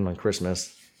something on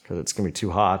Christmas because it's going to be too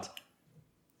hot.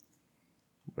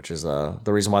 Which is the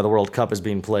reason why the World Cup is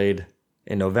being played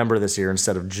in November this year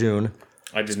instead of June.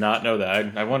 I did not know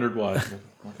that. I wondered why.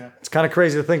 Okay. It's kind of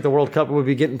crazy to think the World Cup would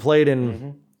be getting played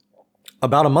in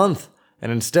about a month.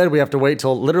 And instead we have to wait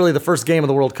till literally the first game of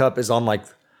the World Cup is on like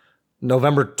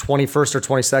November 21st or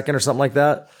 22nd or something like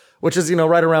that, which is, you know,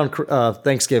 right around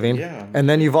Thanksgiving. Yeah. And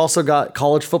then you've also got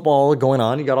college football going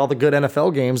on. You got all the good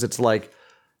NFL games. It's like,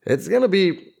 it's going to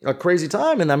be a crazy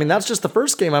time. And I mean, that's just the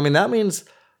first game. I mean, that means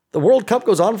the World Cup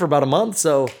goes on for about a month.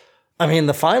 So, I mean,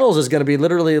 the finals is going to be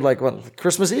literally like what,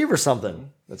 Christmas Eve or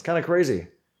something. It's kind of crazy.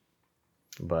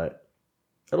 But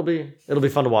it'll be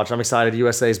fun to watch. I'm excited.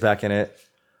 USA's back in it.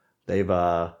 They've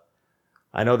I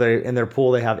know they in their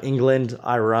pool they have England,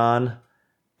 Iran,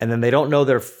 and then they don't know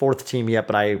their fourth team yet,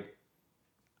 but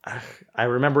I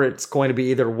remember it's going to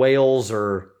be either Wales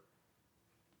or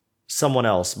someone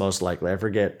else, most likely. I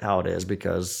forget how it is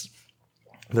because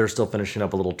they're still finishing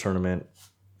up a little tournament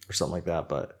or something like that,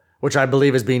 but which I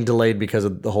believe is being delayed because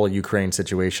of the whole Ukraine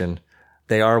situation.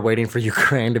 They are waiting for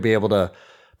Ukraine to be able to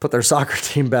put their soccer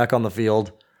team back on the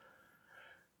field.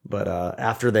 But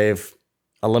after they've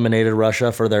eliminated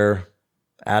Russia for their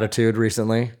attitude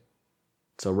recently,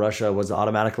 so Russia was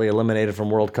automatically eliminated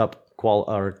from World Cup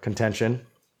contention.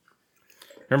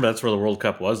 Remember, that's where the World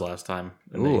Cup was last time.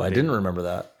 I didn't remember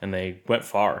that. And they went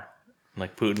far.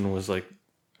 Like Putin was like,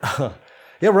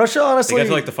 yeah, Russia honestly they got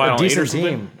to like the final a decent 8 or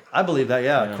something. team. I believe that.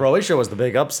 Yeah, Croatia was the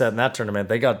big upset in that tournament.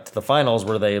 They got to the finals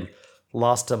where they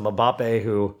lost to Mbappe,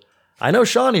 who I know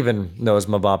Sean even knows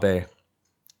Mbappe.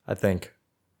 I think.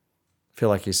 I feel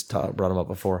like he's brought him up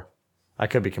before. I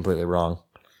could be completely wrong.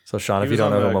 So Sean, if you don't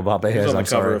know who Mbappe is, on the I'm cover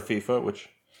sorry. of FIFA, which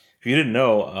if you didn't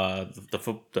know,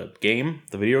 the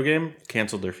video game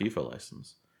canceled their FIFA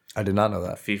license. I did not know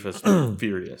that. FIFA's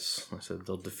furious. I said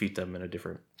they'll defeat them in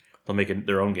they'll make it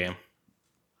their own game.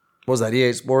 What was that,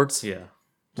 EA Sports? Yeah.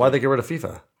 Why'd they get rid of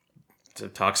FIFA? It's a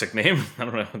toxic name. I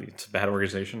don't know. It's a bad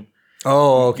organization.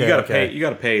 Oh, okay. You gotta pay. You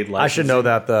gotta pay. I should know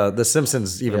that the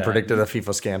Simpsons even predicted a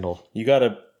FIFA scandal. You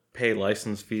gotta pay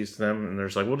license fees to them, and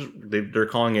there's like, they're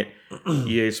calling it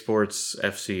EA Sports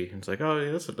FC. And it's like, oh,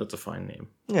 yeah, that's a fine name.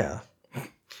 Yeah.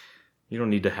 You don't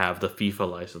need to have the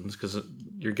FIFA license because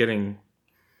you're getting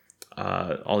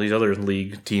all these other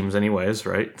league teams anyways,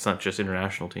 right? It's not just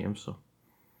international teams. So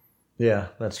yeah,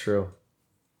 that's true.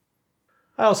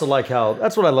 I also like how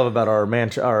that's what I love about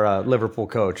our Liverpool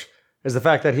coach is the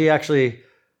fact that he actually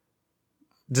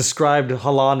described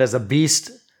Haaland as a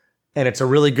beast, and it's a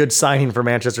really good signing for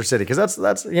Manchester City because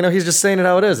that's he's just saying it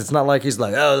how it is. It's not like he's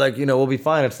like, oh, like we'll be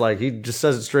fine. It's like he just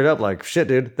says it straight up, like, shit,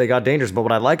 dude, they got dangerous. But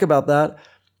what I like about that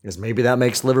is maybe that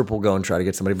makes Liverpool go and try to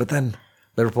get somebody. But then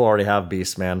Liverpool already have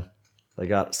beasts, man. They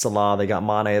got Salah, they got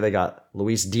Mane, they got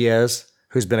Luis Diaz,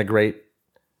 who's been a great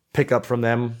pickup from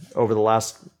them over the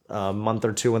last month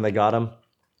or two when they got him.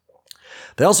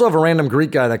 They also have a random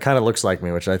Greek guy that kind of looks like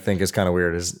me, which I think is kind of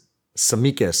weird, is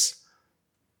Samikis.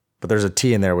 But there's a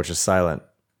T in there, which is silent.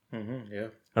 Mm-hmm, yeah.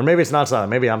 Or maybe it's not silent.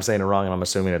 Maybe I'm saying it wrong and I'm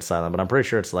assuming it's silent, but I'm pretty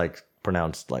sure it's like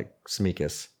pronounced like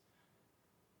Samikis.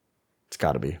 It's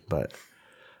got to be, but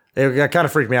it kind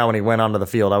of freaked me out when he went onto the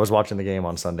field. I was watching the game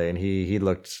on Sunday and he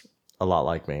looked a lot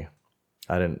like me.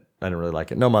 I didn't really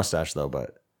like it. No mustache though,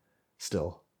 but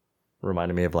still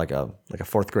reminded me of like a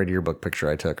fourth grade yearbook picture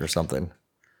I took or something.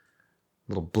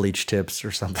 Little bleach tips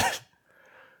or something.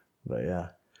 But yeah.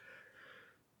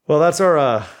 Well, that's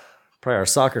our probably our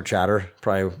soccer chatter.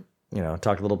 Probably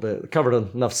talk a little bit,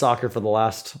 covered enough soccer for the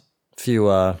last few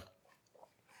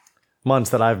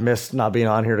months that I've missed not being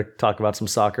on here to talk about some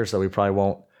soccer. So we probably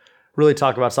won't really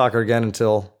talk about soccer again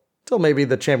until maybe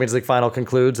the Champions League final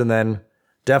concludes. And then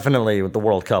definitely with the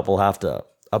World Cup, we'll have to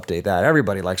update that.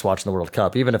 Everybody likes watching the World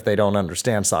Cup, even if they don't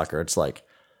understand soccer. It's like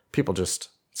people just,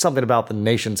 something about the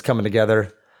nations coming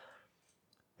together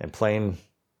and playing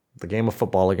the game of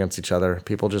football against each other.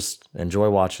 People just enjoy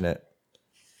watching it.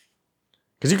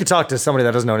 Because you could talk to somebody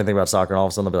that doesn't know anything about soccer and all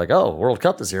of a sudden they'll be like, oh, World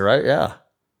Cup this year, right? Yeah.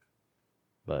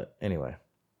 But anyway.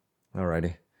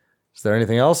 Alrighty. Is there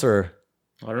anything else or?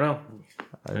 I don't know.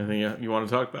 Anything you want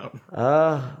to talk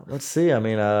about? Let's see. I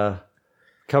mean,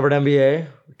 covered NBA,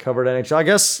 covered NHL. I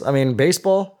guess,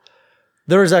 baseball.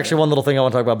 There is actually one little thing I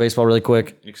want to talk about baseball really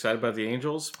quick. You excited about the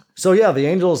Angels? So yeah, the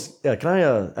Angels. Yeah, can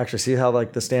I actually see how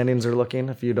like the standings are looking?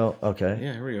 If you don't, okay.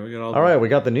 Yeah, here we go. We got all right, we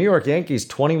got the New York Yankees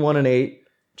 21-8.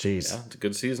 Jeez, yeah, it's a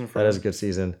good season for that them. is a good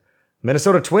season.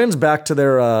 Minnesota Twins back to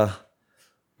a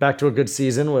good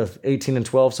season with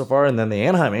 18-12 so far, and then the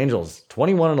Anaheim Angels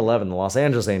 21-11. The Los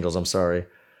Angeles Angels,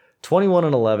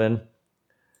 21-11.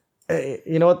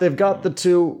 You know what? They've got the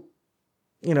two.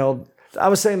 I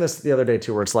was saying this the other day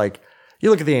too, where it's like you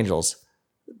look at the Angels,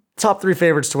 top 3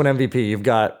 favorites to win MVP. You've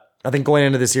got, I think going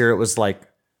into this year, it was like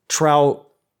Trout.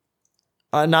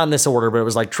 Not in this order, but it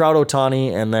was like Trout,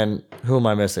 Ohtani, and then who am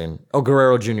I missing? Oh,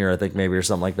 Guerrero Jr., I think maybe, or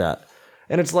something like that.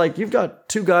 And it's like you've got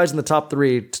 2 guys in the top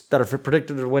 3 that are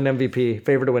predicted to win MVP,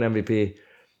 favored to win MVP.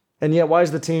 And yet, why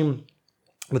is the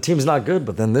team's not good?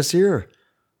 But then this year,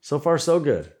 so far so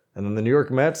good. And then the New York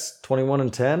Mets,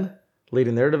 21-10,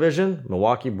 leading their division.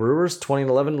 Milwaukee Brewers,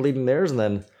 20-11, leading theirs. And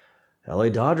then LA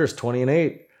Dodgers,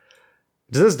 20-8.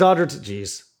 Does this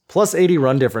Dodgers, plus 80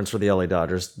 run difference for the LA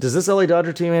Dodgers. Does this LA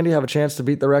Dodger team, Andy, have a chance to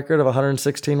beat the record of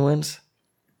 116 wins?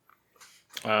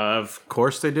 Of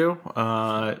course they do.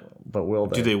 But will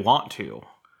they? Do they want to?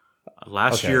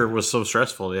 Last year was so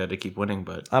stressful they had to keep winning,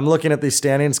 but I'm looking at these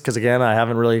standings because, again, I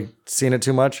haven't really seen it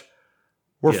too much.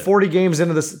 We're 30 games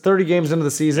into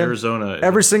the season. Arizona.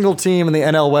 Every single team in the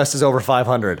NL West is over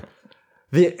 500.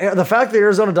 The fact that the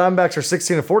Arizona Diamondbacks are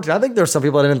 16-14, I think there's some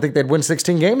people that didn't think they'd win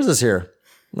 16 games this year.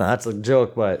 No, that's a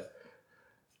joke, but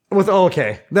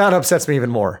that upsets me even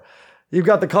more. You've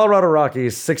got the Colorado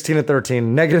Rockies 16-13,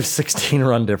 negative 16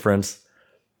 run difference.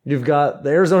 You've got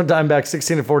the Arizona Diamondbacks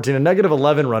 16-14, a negative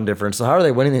 11 run difference. So how are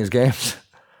they winning these games?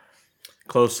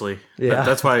 Closely. Yeah.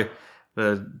 That's why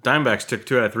the Diamondbacks took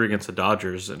 2 out of 3 against the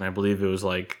Dodgers, and I believe it was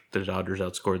like the Dodgers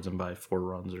outscored them by 4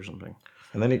 runs or something.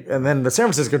 And then the San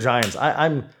Francisco Giants.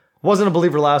 I wasn't a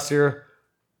believer last year.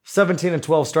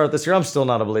 17-12 start this year. I'm still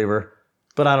not a believer.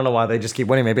 But I don't know why they just keep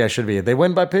winning. Maybe I should be. They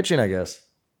win by pitching, I guess.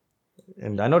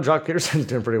 And I know Jock Peterson's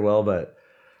doing pretty well, but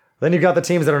then you've got the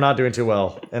teams that are not doing too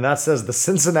well. And that says the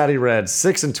Cincinnati Reds,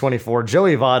 6-24.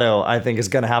 Joey Votto, I think, is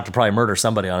going to have to probably murder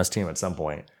somebody on his team at some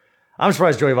point. I'm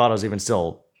surprised Joey Votto's even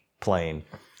still playing.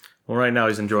 Well, right now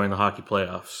he's enjoying the hockey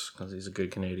playoffs because he's a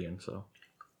good Canadian. So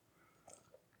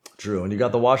true. And you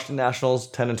got the Washington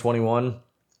Nationals, 10-21.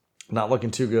 Not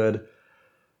looking too good.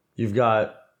 You've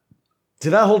got... See,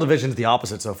 that whole division is the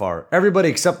opposite so far. Everybody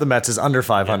except the Mets is under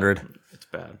 500. Yeah, it's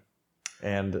bad.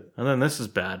 And then this is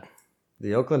bad.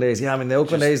 The Oakland A's, the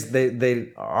Oakland A's,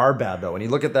 they are bad, though. When you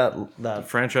look at that the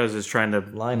franchise is trying to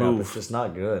lineup, move. It's just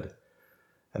not good.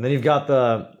 And then you've got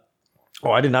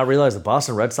I did not realize the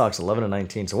Boston Red Sox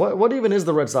 11-19. So what even is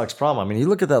the Red Sox problem? You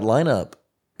look at that lineup.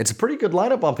 It's a pretty good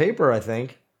lineup on paper, I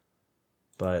think.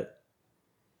 But,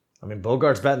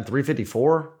 Bogart's batting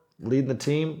 .354, leading the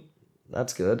team.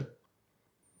 That's good.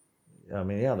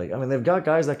 They've got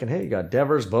guys that can hit. You got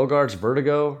Devers, Bogarts,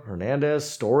 Vertigo, Hernandez,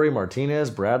 Story, Martinez,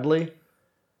 Bradley.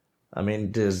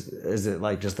 Is it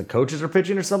like just the coaches are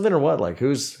pitching or something, or what? Like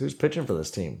who's pitching for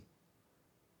this team?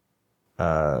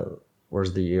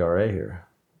 Where's the ERA here?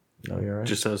 No ERA.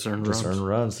 Just has earned runs. Earned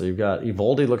runs. So you've got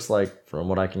Eovaldi. Looks like, from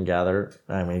what I can gather,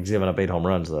 he's given up 8 home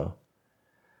runs though.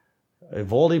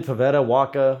 Eovaldi, Pivetta,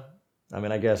 Waka.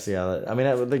 I guess, yeah.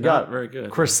 They got very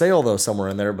good. Chris Sale, though, somewhere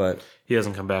in there, but... He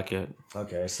hasn't come back yet.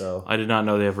 Okay, so... I did not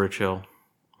know they have Rich Hill.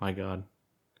 My God.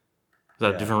 Is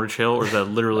that a different Rich Hill, or is that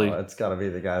literally... it's got to be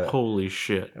the guy that... Holy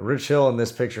shit. Rich Hill in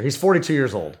this picture. He's 42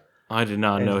 years old. I did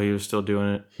not know he was still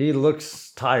doing it. He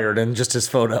looks tired in just his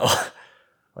photo.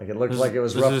 It looked like it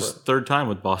was rough. This is his 3rd time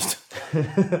with Boston.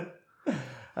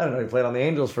 I don't know. He played on the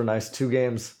Angels for a nice 2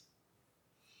 games.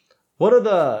 What are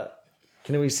the...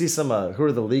 Can we see some... who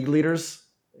are the league leaders?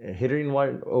 Hitting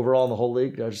overall in the whole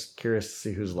league. I was just curious to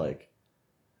see who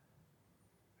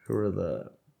are the...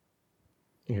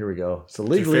 Here we go. So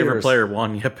league Your favorite leaders. player,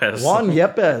 Juan Yepes. Juan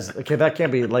Yepes. Okay, that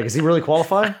can't be... is he really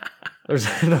qualified? There's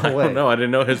no way. No, I didn't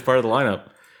know his part of the lineup.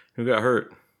 who got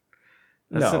hurt.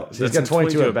 No, he's got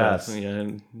 22 at bats. Yeah,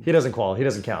 and he doesn't qualify. He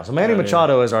doesn't count. So Manny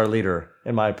Machado is our leader,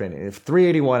 in my opinion. If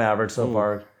 381 average so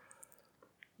far.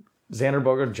 Xander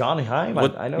Bogart, Johnny Heim.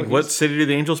 I know. What city do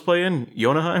the Angels play in?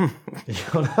 Jonaheim.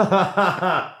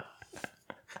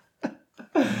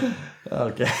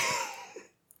 Okay.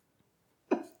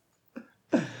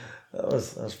 That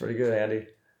was pretty good, Andy.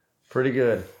 Pretty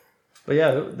good. But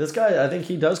yeah, this guy, I think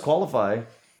he does qualify.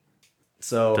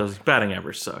 So His batting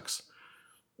average sucks.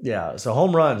 Yeah, so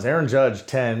home runs, Aaron Judge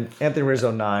 10, Anthony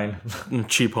Rizzo 9.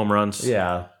 Cheap home runs.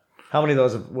 Yeah. How many of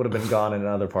those would have been gone in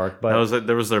another park? But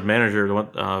there was their manager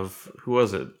of who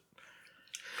was it?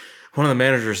 One of the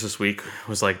managers this week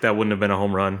was like, that wouldn't have been a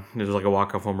home run. It was like a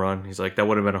walk-off home run. He's like, that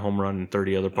would have been a home run in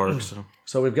 30 other parks.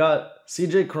 So we've got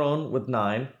CJ Cron with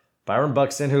 9, Byron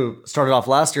Buxton, who started off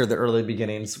last year at the early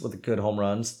beginnings with good home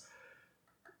runs.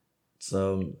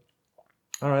 So,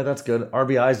 all right, that's good.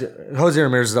 RBIs, Jose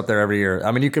Ramirez is up there every year.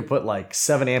 I mean, you could put like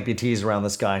 7 amputees around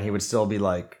this guy and he would still be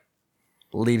like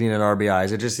leading in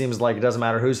RBIs. It just seems like it doesn't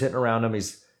matter who's hitting around him.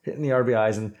 He's hitting the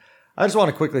RBIs. And I just want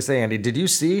to quickly say, Andy, did you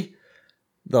see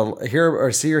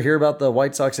hear about the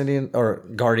White Sox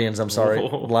Guardians,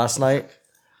 last night?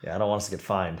 Yeah, I don't want us to get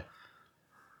fined.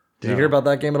 Did you hear about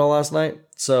that game at all last night?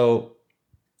 So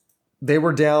they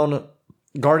were down,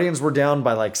 Guardians were down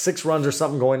by like 6 runs or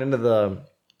something going into the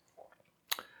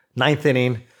 9th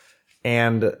inning.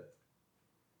 And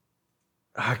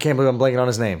I can't believe I'm blanking on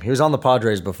his name. He was on the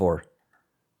Padres before.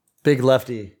 Big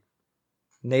lefty.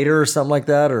 Nader or something like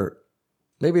that. Or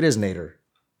maybe it is Nader.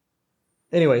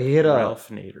 Anyway, he hit Ralph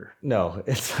Nader. No,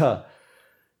 it's the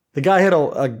guy hit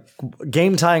a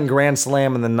game-tying grand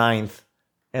slam in the 9th.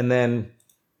 And then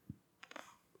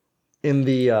in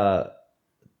the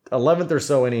 11th or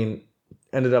so inning,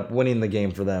 ended up winning the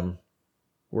game for them.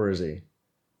 Where is he?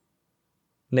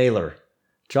 Naylor.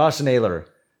 Josh Naylor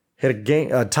hit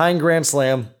a tying grand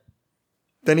slam.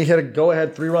 Then he hit a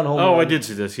go-ahead 3-run home run. Oh, I did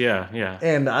see this. Yeah.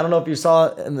 And I don't know if you saw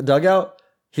it in the dugout.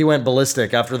 He went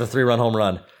ballistic after the 3-run home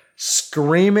run.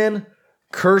 Screaming,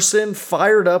 cursing,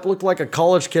 fired up, looked like a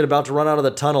college kid about to run out of the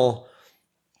tunnel.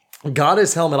 Got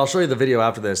his helmet. I'll show you the video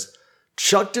after this.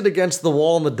 Chucked it against the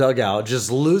wall in the dugout,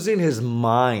 just losing his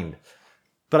mind.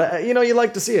 But, you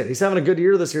like to see it. He's having a good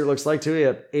year this year, it looks like, too. He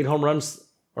had 8 home runs,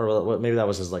 or maybe that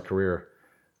was his career.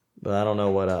 But I don't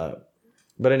know what.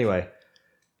 But anyway,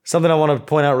 something I want to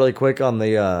point out really quick on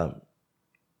the.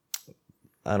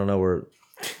 I don't know where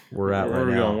we're at right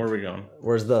now. Where are we going?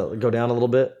 Where's go down a little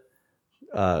bit?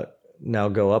 Now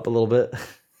go up a little bit.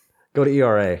 Go to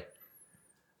ERA.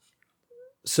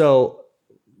 So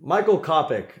Michael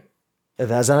Kopech. Is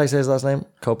that how you say his last name?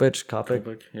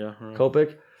 Kopech? Yeah. Right.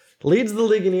 Kopech leads the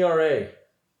league in ERA.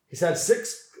 He's had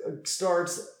 6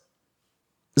 starts,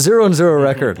 0-0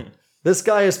 record. This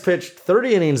guy has pitched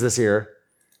 30 innings this year.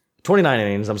 29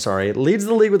 innings, I'm sorry. Leads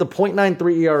the league with a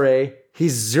 .93 ERA.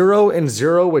 He's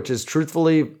 0-0, which is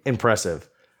truthfully impressive.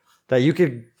 That you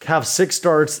could have 6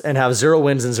 starts and have 0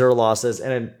 wins and 0 losses,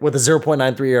 and with a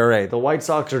 0.93 ERA. The White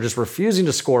Sox are just refusing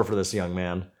to score for this young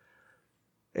man.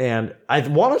 And I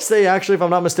want to say, actually, if I'm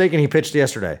not mistaken, he pitched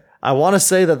yesterday. I want to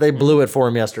say that they blew it for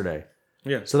him yesterday.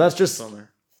 Yeah. So that's just.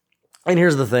 And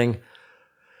here's the thing.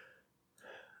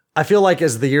 I feel like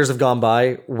as the years have gone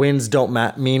by, wins don't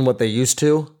mean what they used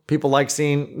to. People like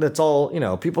seeing, that's all,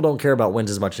 people don't care about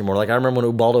wins as much anymore. Like I remember when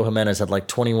Ubaldo Jimenez had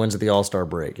 20 wins at the All-Star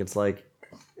break. It's like,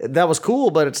 that was cool,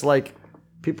 but it's like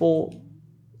people,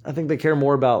 I think they care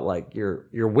more about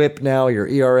your whip now, your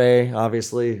ERA,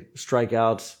 obviously,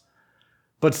 strikeouts.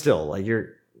 But still,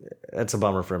 that's a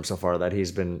bummer for him so far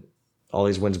that all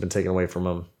these wins been taken away from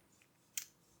him.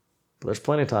 But there's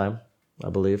plenty of time,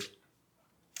 I believe.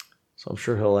 So I'm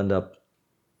sure he'll end up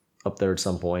there at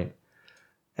some point.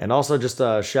 And also just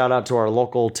a shout out to our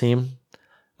local team.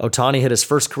 Ohtani hit his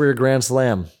first career grand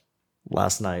slam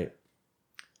last night.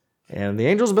 And the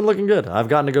Angels have been looking good. I've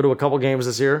gotten to go to a couple games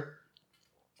this year.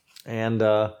 And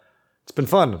it's been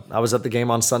fun. I was at the game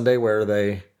on Sunday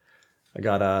where I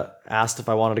got asked if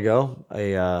I wanted to go.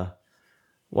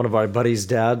 One of our buddies'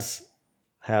 dads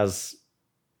has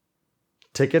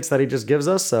tickets that he just gives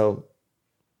us. So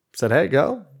said, hey,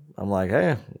 go. I'm like,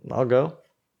 hey, I'll go.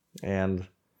 And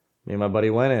me and my buddy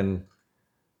went, and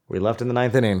we left in the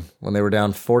 9th inning when they were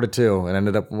down 4-2 and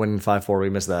ended up winning 5-4. We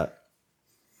missed that.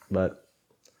 But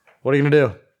what are you going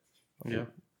to do? Yeah,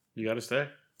 you got to stay.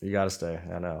 You got to stay.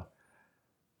 I know.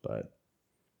 But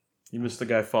you missed the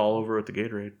guy fall over at the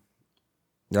Gatorade.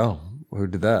 No, who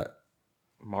did that?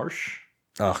 Marsh.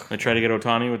 Ugh. They tried to get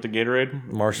Ohtani with the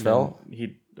Gatorade. Marsh fell?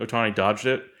 Ohtani dodged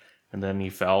it, and then he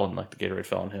fell, and like the Gatorade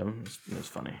fell on him. It was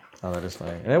funny. Oh, that is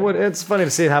funny. And it's funny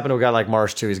to see it happen to a guy like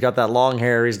Marsh too. He's got that long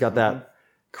hair. He's got that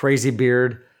crazy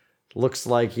beard. Looks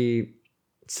like he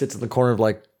sits in the corner of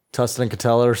like Tustin and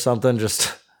Catella or something.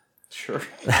 Just Sure.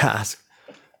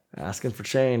 asking for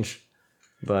change,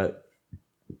 but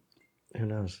who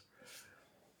knows?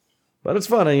 But it's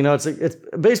funny, you know. It's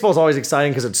baseball's always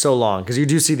exciting because it's so long. Because you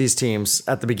do see these teams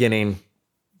at the beginning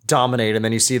dominate, and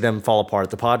then you see them fall apart.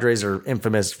 The Padres are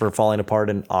infamous for falling apart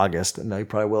in August, and they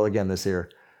probably will again this year.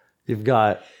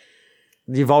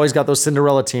 You've always got those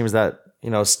Cinderella teams that, you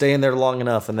know, stay in there long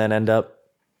enough and then end up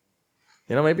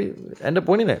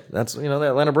winning it. That's, you know, the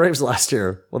Atlanta Braves last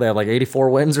year. Well, they had like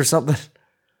 84 wins or something.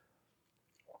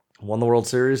 Won the World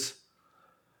Series.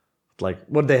 Like,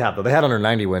 what did they have though? They had under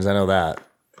 90 wins. I know that.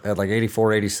 They had like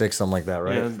 84, 86, something like that,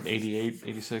 right? Yeah, 88,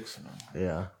 86.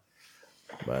 Yeah.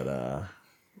 But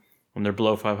when they're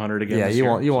below 500 again. yeah, this you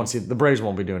year, won't see the Braves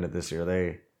won't be doing it this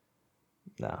year.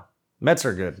 Mets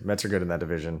are good. Mets are good in that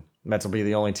division. Mets will be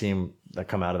the only team that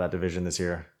come out of that division this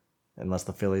year, unless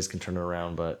the Phillies can turn it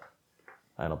around, but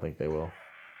I don't think they will.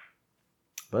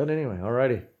 But anyway,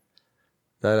 alrighty.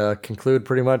 That conclude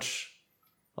pretty much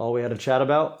all we had to chat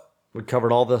about. We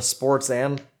covered all the sports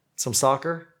and some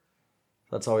soccer.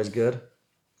 That's always good.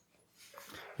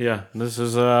 Yeah, this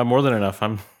is more than enough.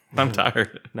 I'm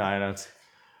tired. No, I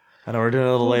know we're doing it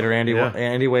a little later.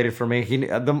 Andy waited for me.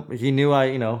 He knew I,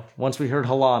 you know, once we heard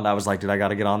Holland, I was like, dude, I got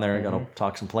to get on there. I got to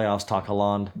talk some playoffs, talk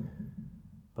Holland.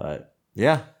 But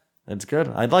yeah, it's good.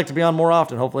 I'd like to be on more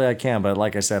often. Hopefully I can. But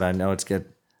like I said, I know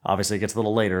obviously it gets a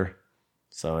little later.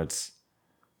 So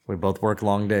we both work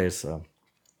long days. So,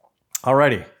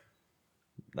 alrighty.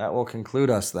 That will conclude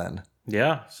us then.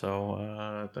 Yeah,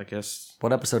 so I guess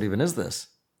What episode even is this?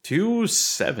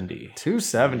 270.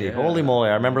 270. Yeah. Holy moly.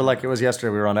 I remember like it was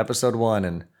yesterday. We were on episode 1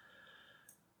 and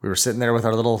we were sitting there with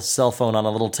our little cell phone on a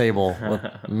little table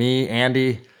with me,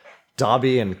 Andy,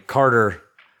 Dobby, and Carter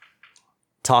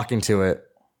talking to it.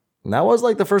 And that was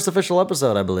like the first official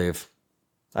episode, I believe.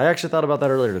 I actually thought about that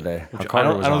earlier today. I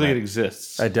don't think it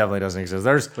exists. It definitely doesn't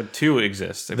exist. But 2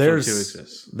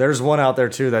 exists. There's one out there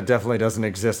too that definitely doesn't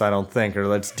exist, I don't think, or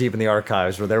that's deep in the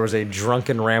archives, where there was a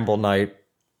drunken ramble night.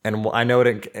 And I know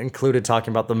it included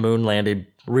talking about the moon landing,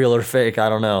 real or fake, I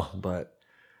don't know. But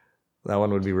that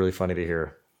one would be really funny to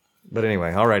hear. But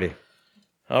anyway, alrighty.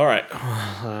 All right.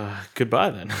 Goodbye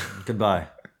then. Goodbye.